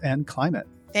markets and climate.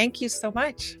 Thank you so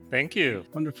much. Thank you.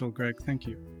 Wonderful, Greg. Thank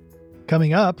you.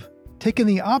 Coming up, taking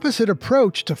the opposite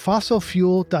approach to fossil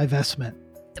fuel divestment.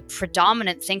 The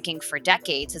predominant thinking for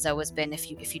decades has always been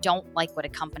if you don't like what a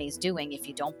company is doing, if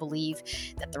you don't believe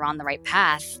that they're on the right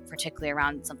path, particularly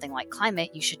around something like climate,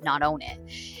 you should not own it.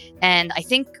 And I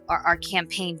think our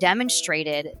campaign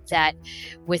demonstrated that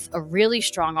with a really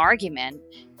strong argument,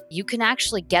 you can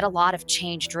actually get a lot of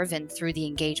change driven through the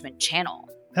engagement channel.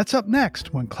 That's up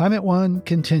next when Climate One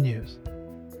continues.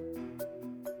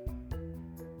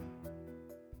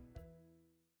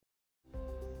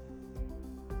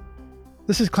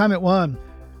 This is Climate One.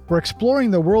 We're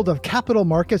exploring the world of capital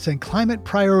markets and climate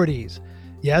priorities.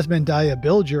 Yasmin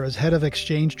Daya-Bilger is head of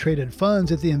exchange traded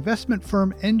funds at the investment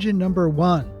firm Engine Number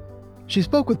One. She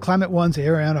spoke with Climate One's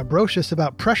Ariana Brocious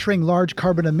about pressuring large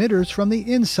carbon emitters from the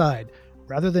inside,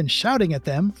 rather than shouting at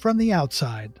them from the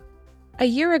outside. A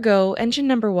year ago, Engine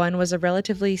Number One was a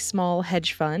relatively small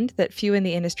hedge fund that few in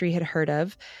the industry had heard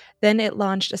of. Then it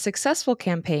launched a successful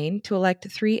campaign to elect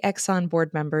 3 Exxon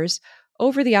board members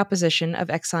over the opposition of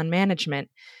Exxon management.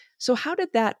 So how did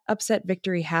that upset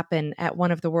victory happen at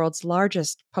one of the world's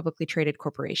largest publicly traded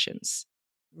corporations?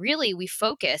 Really, we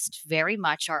focused very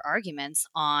much our arguments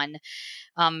on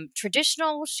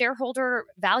traditional shareholder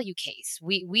value case.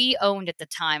 We owned at the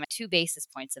time 2 basis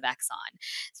points of Exxon.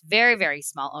 It's very, very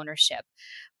small ownership.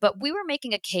 But we were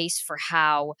making a case for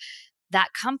how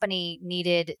that company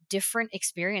needed different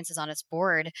experiences on its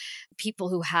board, people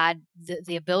who had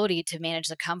the ability to manage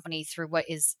the company through what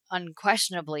is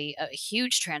unquestionably a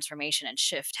huge transformation and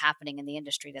shift happening in the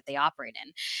industry that they operate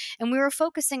in. And we were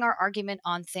focusing our argument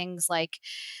on things like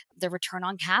the return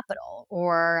on capital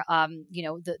or,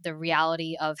 the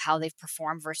reality of how they've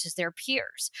performed versus their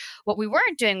peers. What we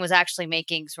weren't doing was actually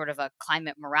making sort of a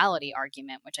climate morality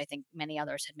argument, which I think many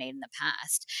others had made in the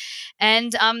past.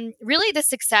 And really the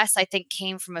success, I think,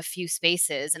 came from a few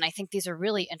spaces. And I think these are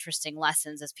really interesting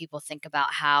lessons as people think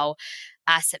about how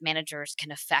asset managers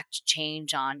can affect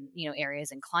change on,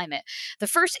 areas in climate. The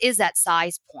first is that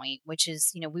size point, which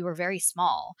is, we were very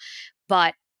small,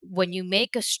 but when you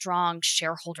make a strong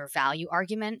shareholder value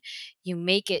argument, you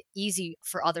make it easy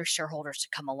for other shareholders to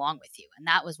come along with you. And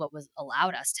that was what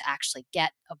allowed us to actually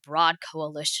get a broad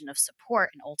coalition of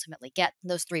support and ultimately get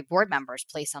those 3 board members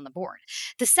placed on the board.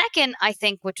 The second, I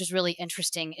think, which is really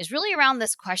interesting, is really around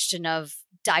this question of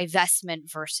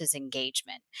divestment versus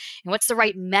engagement and what's the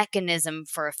right mechanism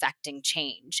for affecting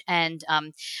change. And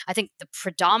I think the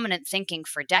predominant thinking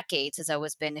for decades has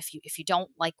always been if you don't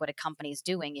like what a company is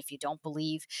doing, if you don't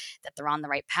believe that they're on the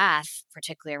right path,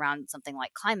 particularly around something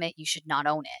like climate, you should not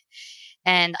own it.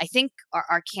 And I think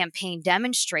our campaign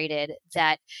demonstrated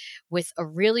that with a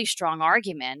really strong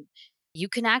argument, you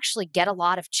can actually get a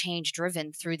lot of change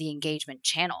driven through the engagement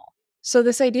channel. So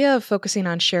this idea of focusing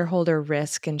on shareholder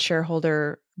risk and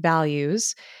shareholder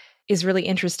values is really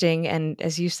interesting. And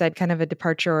as you said, kind of a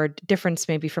departure or difference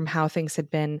maybe from how things had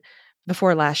been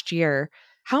before last year.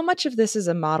 How much of this is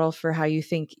a model for how you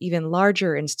think even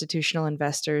larger institutional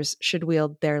investors should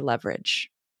wield their leverage?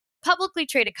 Publicly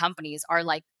traded companies are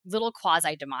like little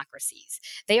quasi-democracies.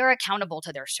 They are accountable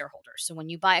to their shareholders. So when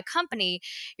you buy a company,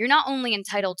 you're not only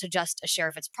entitled to just a share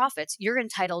of its profits, you're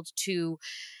entitled to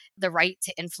the right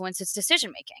to influence its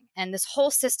decision making. And this whole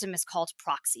system is called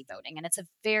proxy voting, and it's a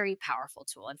very powerful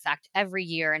tool. In fact, every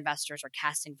year investors are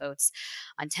casting votes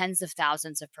on tens of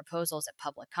thousands of proposals at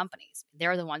public companies.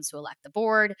 They're the ones who elect the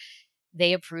board,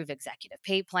 they approve executive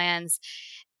pay plans.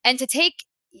 And to take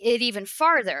it even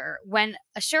farther, when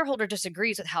a shareholder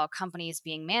disagrees with how a company is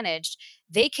being managed,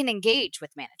 they can engage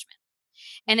with management.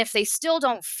 And if they still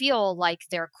don't feel like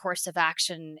their course of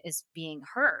action is being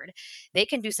heard, they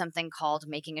can do something called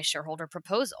making a shareholder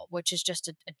proposal, which is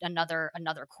just another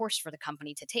course for the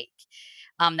company to take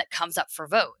that comes up for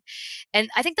vote.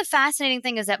 And I think the fascinating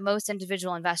thing is that most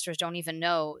individual investors don't even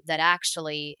know that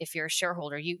actually, if you're a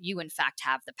shareholder, you in fact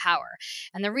have the power.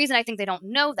 And the reason I think they don't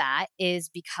know that is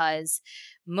because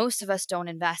most of us don't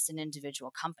invest in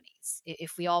individual companies.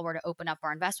 If we all were to open up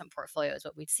our investment portfolios,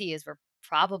 what we'd see is we're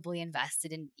probably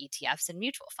invested in ETFs and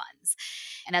mutual funds.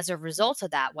 And as a result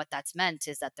of that, what that's meant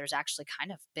is that there's actually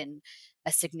kind of been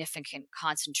a significant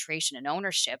concentration in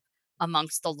ownership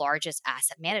amongst the largest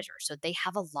asset managers. So they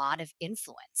have a lot of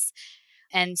influence.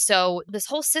 And so this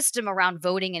whole system around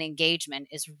voting and engagement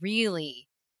is really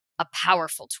a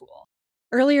powerful tool.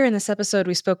 Earlier in this episode,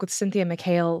 we spoke with Cynthia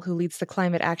McHale, who leads the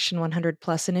Climate Action 100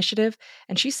 Plus initiative,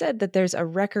 and she said that there's a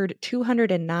record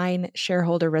 209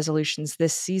 shareholder resolutions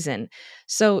this season.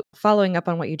 So, following up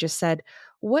on what you just said,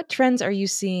 what trends are you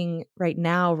seeing right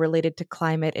now related to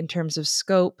climate in terms of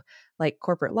scope, like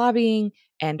corporate lobbying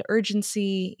and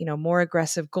urgency, more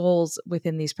aggressive goals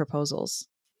within these proposals?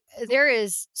 There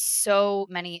is so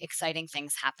many exciting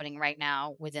things happening right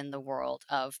now within the world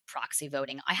of proxy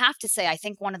voting. I have to say, I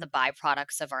think one of the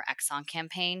byproducts of our Exxon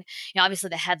campaign, obviously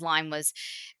the headline was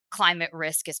climate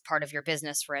risk is part of your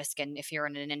business risk. And if you're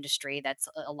in an industry that's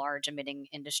a large emitting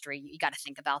industry, you got to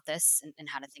think about this and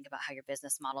how to think about how your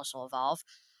business model shall evolve.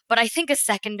 But I think a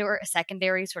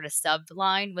secondary sort of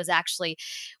subline was actually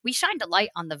we shined a light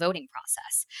on the voting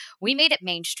process. We made it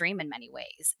mainstream in many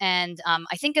ways. And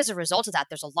I think as a result of that,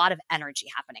 there's a lot of energy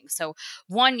happening. So,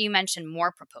 one, you mentioned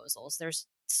more proposals. There's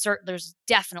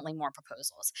definitely more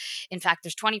proposals. In fact,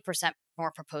 there's 20%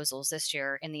 more proposals this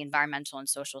year in the environmental and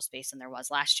social space than there was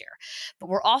last year. But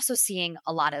we're also seeing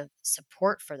a lot of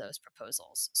support for those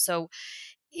proposals. So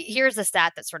here's a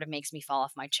stat that sort of makes me fall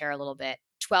off my chair a little bit.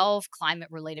 12 climate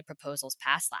related proposals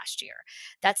passed last year.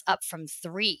 That's up from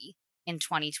 3 in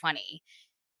 2020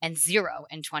 and 0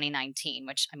 in 2019,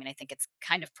 which I think it's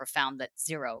kind of profound that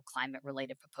 0 climate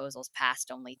related proposals passed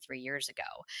only 3 years ago.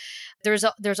 There's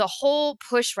a whole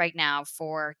push right now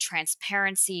for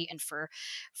transparency and for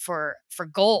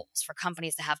goals, for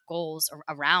companies to have goals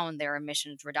around their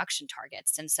emissions reduction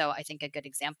targets. And so I think a good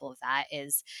example of that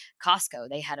is Costco.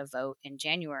 They had a vote in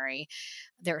January.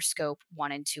 Their scope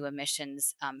 1 and 2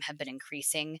 emissions have been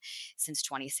increasing since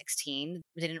 2016.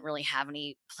 They didn't really have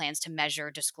any plans to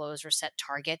measure, disclose, or set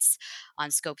targets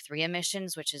on scope 3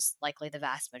 emissions, which is likely the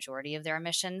vast majority of their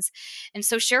emissions. And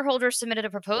so shareholders submitted a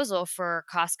proposal for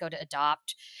Costco to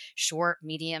adopt short,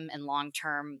 medium, and long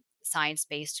term science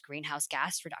based greenhouse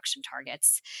gas reduction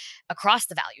targets across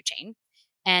the value chain.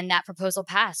 And that proposal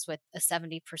passed with a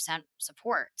 70%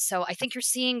 support. So I think you're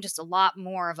seeing just a lot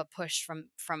more of a push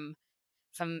from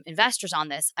investors on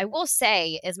this. I will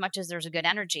say, as much as there's a good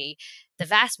energy, the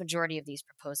vast majority of these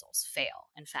proposals fail.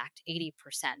 In fact, 80%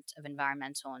 of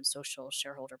environmental and social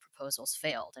shareholder proposals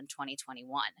failed in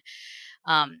 2021.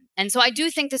 And so I do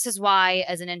think this is why,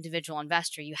 as an individual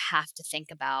investor, you have to think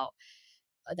about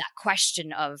that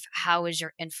question of how is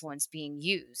your influence being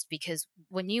used, because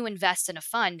when you invest in a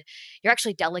fund, you're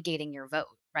actually delegating your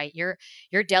vote, right?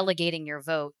 You're delegating your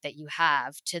vote that you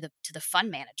have to the fund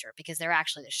manager, because they're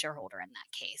actually the shareholder in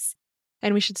that case.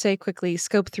 And we should say quickly,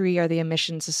 Scope 3 are the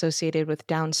emissions associated with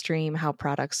downstream how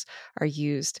products are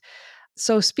used.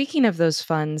 So, speaking of those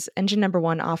funds, Engine Number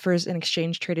One offers an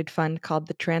exchange traded fund called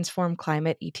the Transform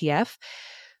Climate ETF.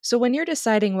 So, when you're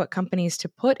deciding what companies to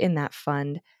put in that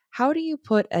fund, how do you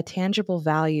put a tangible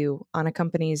value on a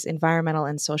company's environmental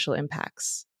and social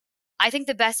impacts? I think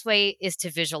the best way is to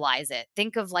visualize it.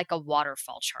 Think of like a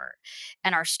waterfall chart.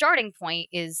 And our starting point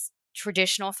is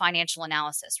traditional financial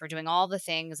analysis. We're doing all the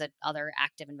things that other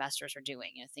active investors are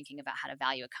doing, thinking about how to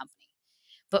value a company.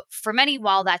 But for many,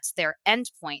 while that's their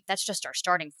end point, that's just our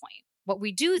starting point. What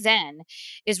we do then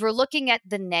is we're looking at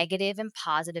the negative and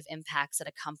positive impacts that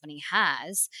a company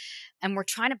has, and we're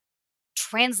trying to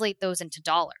translate those into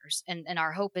dollars. And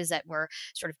our hope is that we're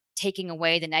sort of taking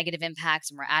away the negative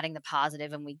impacts and we're adding the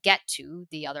positive, and we get to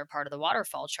the other part of the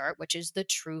waterfall chart, which is the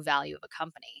true value of a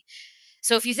company.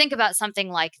 So if you think about something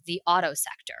like the auto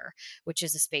sector, which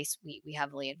is a space we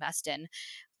heavily invest in,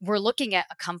 we're looking at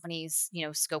a company's,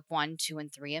 scope 1, 2,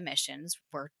 and 3 emissions.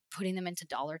 We're putting them into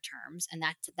dollar terms, and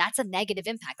that's a negative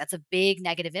impact. That's a big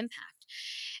negative impact.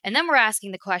 And then we're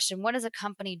asking the question, what is a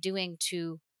company doing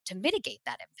to mitigate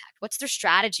that impact? What's their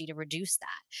strategy to reduce that?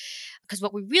 Because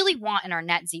what we really want in our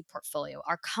net Z portfolio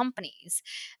are companies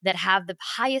that have the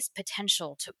highest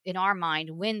potential to, in our mind,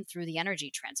 win through the energy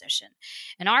transition.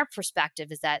 And our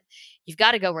perspective is that you've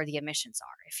got to go where the emissions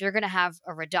are. If you're going to have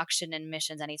a reduction in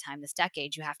emissions anytime this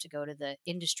decade, you have to go to the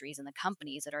industries and the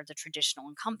companies that are the traditional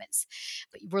incumbents.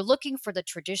 But we're looking for the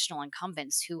traditional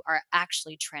incumbents who are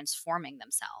actually transforming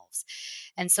themselves.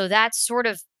 And so that's sort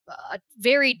of a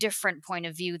very different point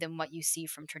of view than what you see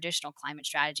from traditional climate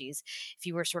strategies. If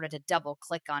you were sort of to double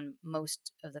click on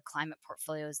most of the climate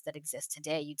portfolios that exist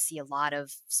today, you'd see a lot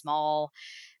of small,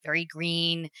 very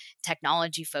green,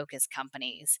 technology focused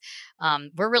companies.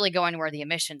 We're really going where the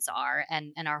emissions are,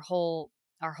 and our whole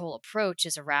our whole approach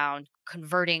is around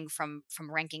converting from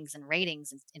rankings and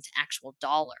ratings into actual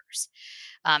dollars.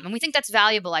 And we think that's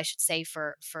valuable, I should say,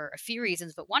 for a few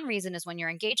reasons. But one reason is when you're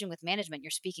engaging with management,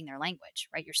 you're speaking their language,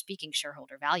 right? You're speaking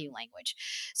shareholder value language.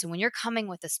 So when you're coming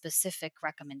with a specific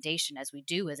recommendation, as we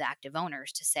do as active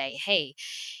owners, to say, hey,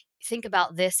 think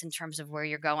about this in terms of where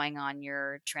you're going on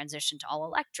your transition to all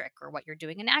electric or what you're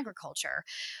doing in agriculture.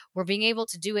 We're being able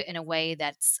to do it in a way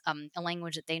that's a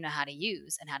language that they know how to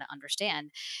use and how to understand.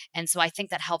 And so I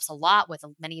think that helps a lot with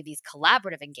many of these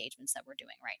collaborative engagements that we're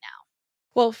doing right now.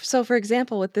 Well, so for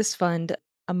example, with this fund,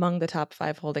 among the top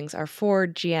 5 holdings are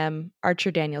Ford, GM, Archer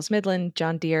Daniels Midland,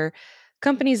 John Deere,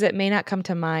 companies that may not come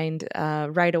to mind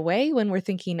right away when we're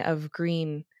thinking of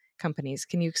green companies.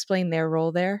 Can you explain their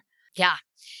role there? Yeah.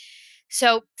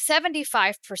 So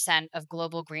 75% of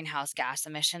global greenhouse gas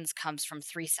emissions comes from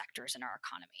three sectors in our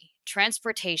economy: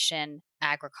 transportation,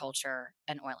 agriculture,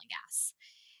 and oil and gas.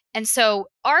 And so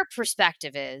our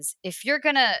perspective is if you're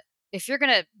going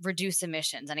to reduce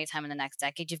emissions anytime in the next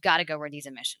decade, you've got to go where these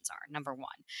emissions are. Number 1.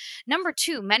 Number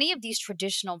 2, many of these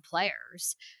traditional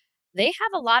players, they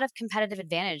have a lot of competitive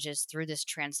advantages through this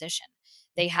transition.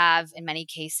 They have, in many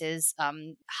cases,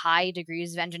 high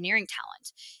degrees of engineering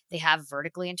talent. They have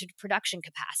vertically integrated production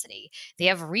capacity. They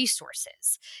have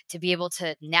resources to be able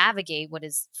to navigate what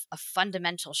is a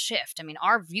fundamental shift. I mean,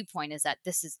 our viewpoint is that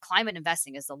this is climate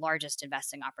investing is the largest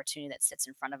investing opportunity that sits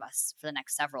in front of us for the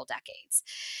next several decades.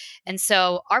 And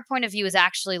so our point of view is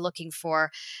actually looking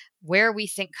for where we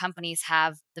think companies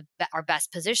have our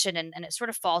best position. And it sort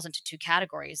of falls into two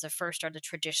categories. The first are the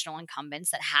traditional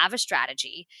incumbents that have a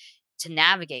strategy to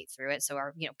navigate through it. So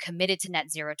are committed to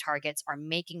net zero targets, are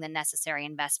making the necessary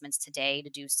investments today to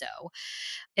do so,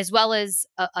 as well as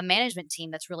a management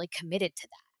team that's really committed to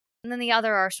that. And then the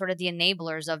other are sort of the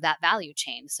enablers of that value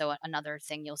chain. So another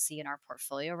thing you'll see in our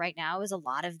portfolio right now is a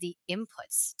lot of the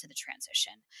inputs to the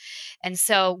transition. And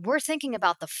so we're thinking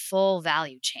about the full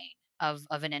value chain of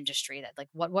an industry, that like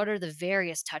what are the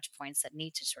various touch points that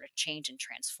need to sort of change and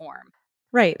transform.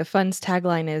 Right. The fund's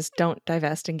tagline is "Don't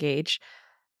divest, engage."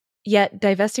 Yet,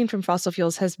 divesting from fossil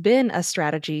fuels has been a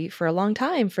strategy for a long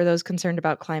time for those concerned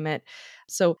about climate.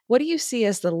 So, what do you see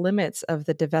as the limits of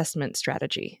the divestment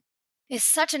strategy? It's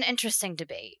such an interesting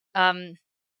debate.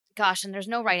 Gosh, and there's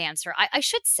no right answer. I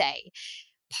should say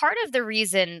part of the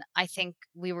reason I think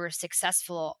we were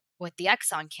successful with the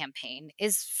Exxon campaign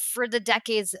is for the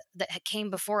decades that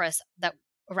came before us, that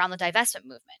around the divestment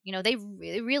movement. They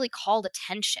really called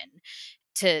attention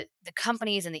to the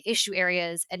companies and the issue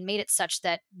areas and made it such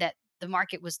that the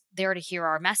market was there to hear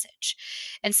our message.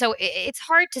 And so it's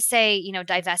hard to say,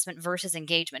 divestment versus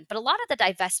engagement, but a lot of the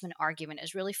divestment argument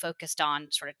is really focused on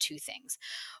sort of two things.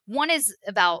 One is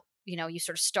about, you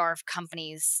sort of starve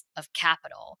companies of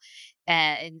capital,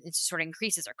 and it sort of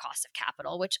increases their cost of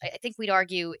capital, which I think we'd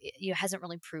argue hasn't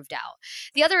really proved out.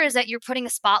 The other is that you're putting a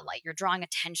spotlight, you're drawing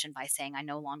attention by saying, I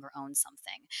no longer own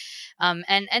something.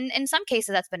 And in some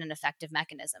cases, that's been an effective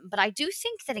mechanism. But I do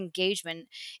think that engagement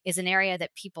is an area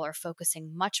that people are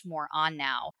focusing much more on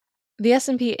now. The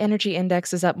S&P Energy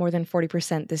Index is up more than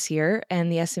 40% this year,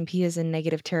 and the S&P is in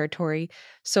negative territory.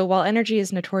 So while energy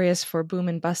is notorious for boom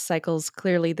and bust cycles,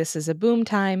 clearly this is a boom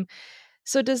time.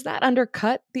 So does that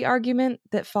undercut the argument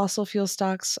that fossil fuel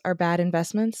stocks are bad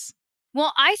investments?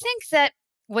 Well, I think that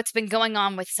what's been going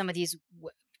on with some of these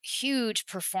huge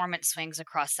performance swings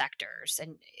across sectors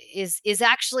and is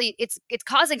actually it's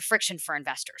causing friction for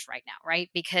investors right now, right?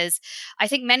 Because I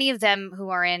think many of them who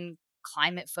are in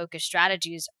climate focused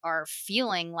strategies are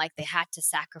feeling like they had to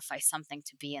sacrifice something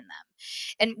to be in them.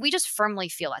 And we just firmly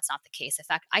feel that's not the case. In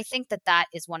fact, I think that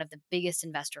is one of the biggest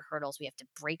investor hurdles we have to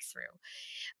break through.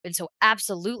 And so,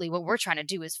 absolutely, what we're trying to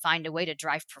do is find a way to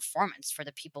drive performance for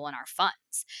the people in our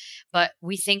funds. But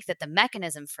we think that the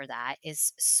mechanism for that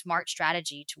is smart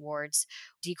strategy towards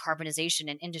decarbonization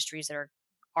in industries that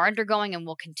are undergoing and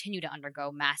will continue to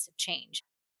undergo massive change.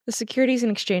 The Securities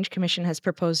and Exchange Commission has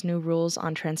proposed new rules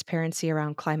on transparency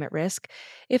around climate risk.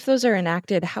 If those are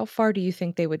enacted, how far do you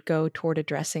think they would go toward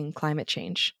addressing climate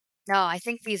change? No, I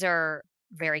think these are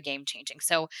very game changing.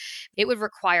 So it would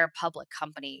require public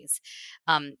companies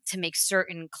to make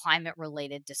certain climate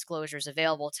related disclosures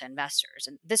available to investors.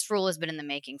 And this rule has been in the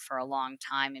making for a long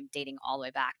time and dating all the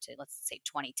way back to, let's say,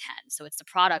 2010. So it's the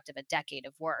product of a decade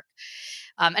of work.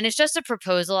 And it's just a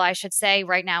proposal, I should say.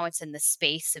 Right now, it's in the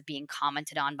space of being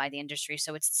commented on by the industry.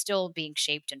 So it's still being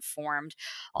shaped and formed,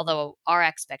 although our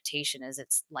expectation is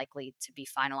it's likely to be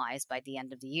finalized by the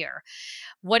end of the year.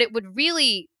 What it would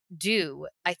really do,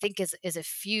 I think, is a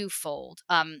few fold.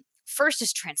 First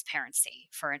is transparency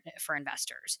for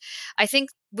investors. I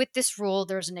think with this rule,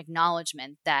 there's an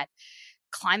acknowledgement that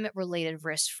climate-related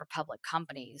risks for public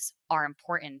companies are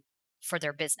important for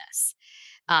their business.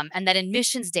 And that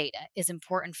emissions data is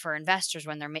important for investors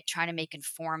when they're trying to make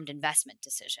informed investment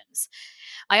decisions.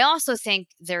 I also think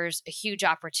there's a huge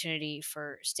opportunity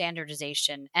for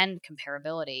standardization and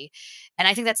comparability. And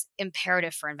I think that's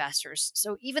imperative for investors.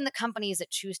 So even the companies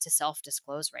that choose to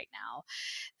self-disclose right now,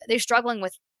 they're struggling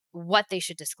with what they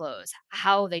should disclose,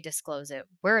 how they disclose it,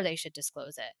 where they should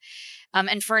disclose it.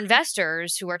 And for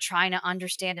investors who are trying to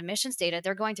understand emissions data,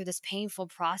 they're going through this painful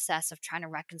process of trying to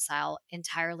reconcile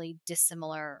entirely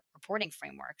dissimilar reporting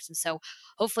frameworks. And so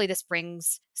hopefully this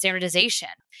brings standardization.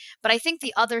 But I think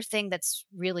the other thing that's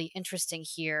really interesting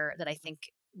here that I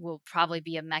think will probably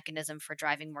be a mechanism for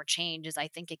driving more change is I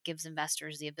think it gives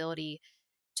investors the ability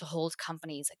to hold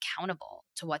companies accountable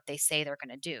to what they say they're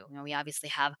going to do. We obviously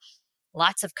have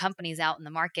lots of companies out in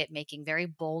the market making very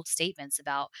bold statements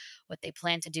about what they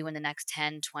plan to do in the next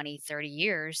 10, 20, 30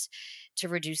 years to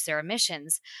reduce their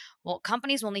emissions. Well,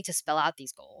 companies will need to spell out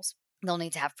these goals. They'll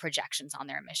need to have projections on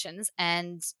their emissions.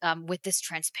 And with this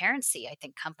transparency, I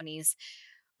think companies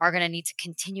are going to need to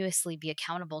continuously be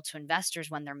accountable to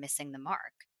investors when they're missing the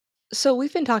mark. So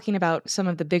we've been talking about some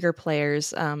of the bigger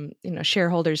players,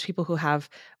 shareholders, people who have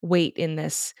weight in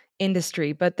this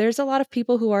industry, but there's a lot of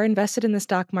people who are invested in the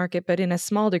stock market, but in a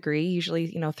small degree, usually,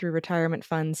 through retirement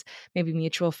funds, maybe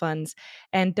mutual funds,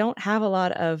 and don't have a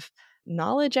lot of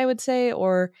knowledge, I would say,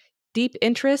 or deep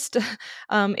interest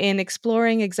in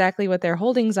exploring exactly what their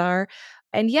holdings are.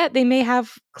 And yet they may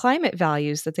have climate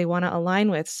values that they want to align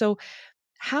with. So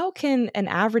how can an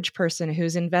average person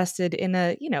who's invested in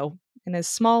a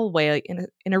small way,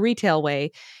 in a retail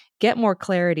way, get more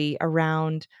clarity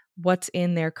around what's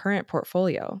in their current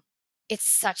portfolio? It's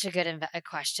such a good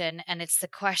question. And it's the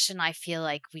question I feel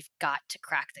like we've got to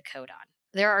crack the code on.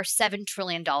 There are $7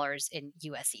 trillion in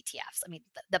US ETFs. I mean,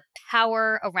 the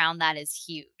power around that is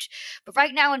huge. But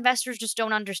right now, investors just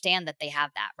don't understand that they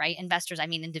have that, right? Investors, I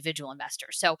mean, individual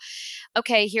investors. So,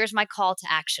 okay, here's my call to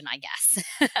action, I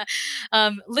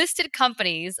guess. Listed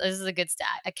companies, this is a good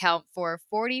stat, account for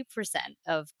 40%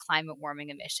 of climate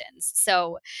warming emissions.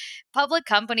 So public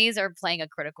companies are playing a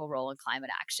critical role in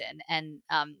climate action. And,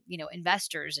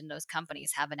 investors in those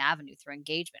companies have an avenue through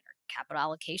engagement or capital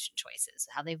allocation choices,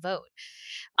 how they vote.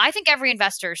 I think every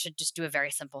investor should just do a very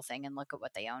simple thing and look at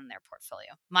what they own in their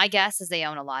portfolio. My guess is they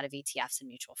own a lot of ETFs and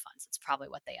mutual funds. It's probably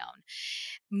what they own.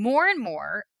 More and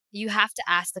more, you have to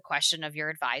ask the question of your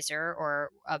advisor or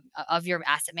of your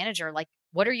asset manager, like,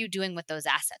 what are you doing with those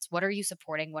assets? What are you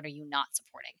supporting? What are you not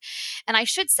supporting? And I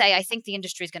should say, I think the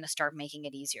industry is going to start making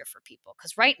it easier for people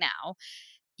because right now,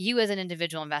 you as an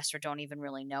individual investor don't even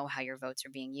really know how your votes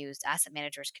are being used. Asset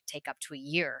managers could take up to a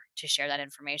year to share that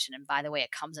information. And by the way,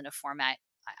 it comes in a format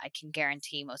I can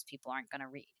guarantee most people aren't going to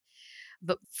read.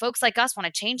 But folks like us want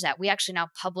to change that. We actually now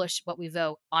publish what we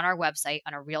vote on our website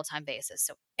on a real-time basis.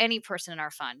 So any person in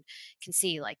our fund can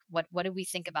see like what do we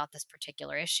think about this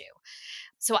particular issue.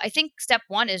 So I think step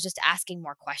one is just asking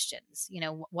more questions.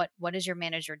 What is your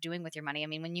manager doing with your money? I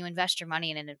mean, when you invest your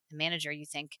money in a manager, you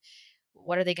think,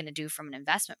 what are they going to do from an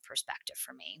investment perspective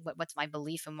for me? What's my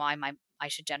belief in why I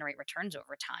should generate returns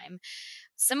over time?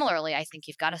 Similarly, I think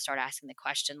you've got to start asking the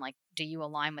question, like, do you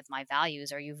align with my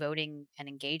values? Are you voting and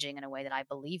engaging in a way that I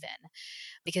believe in?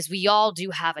 Because we all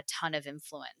do have a ton of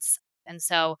influence. And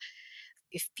so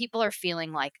if people are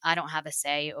feeling like I don't have a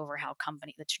say over how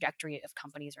the trajectory of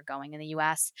companies are going in the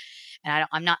US, and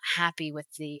I'm not happy with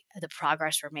the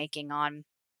progress we're making on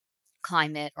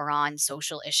climate or on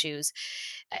social issues,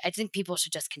 I think people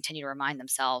should just continue to remind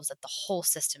themselves that the whole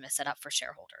system is set up for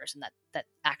shareholders and that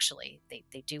actually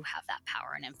they do have that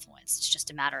power and influence. It's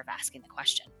just a matter of asking the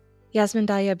question. Yasmin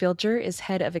Daya Bilger is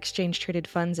head of exchange traded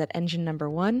funds at Engine No.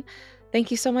 1.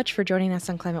 Thank you so much for joining us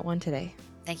on Climate One today.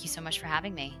 Thank you so much for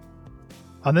having me.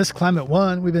 On this Climate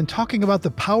One, we've been talking about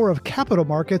the power of capital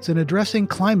markets in addressing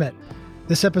climate.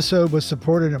 This episode was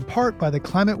supported in part by the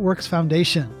Climate Works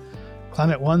Foundation.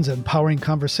 Climate One's empowering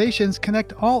conversations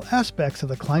connect all aspects of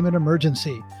the climate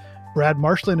emergency. Brad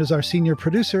Marshland is our senior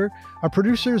producer. Our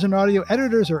producers and audio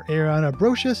editors are Ariana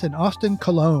Brocious and Austin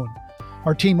Colon.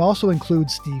 Our team also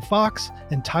includes Steve Fox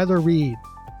and Tyler Reed.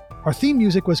 Our theme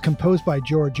music was composed by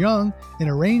George Young and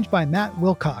arranged by Matt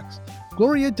Wilcox.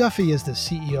 Gloria Duffy is the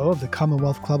CEO of the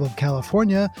Commonwealth Club of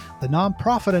California, the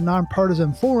nonprofit and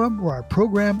nonpartisan forum where our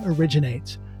program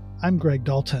originates. I'm Greg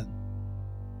Dalton.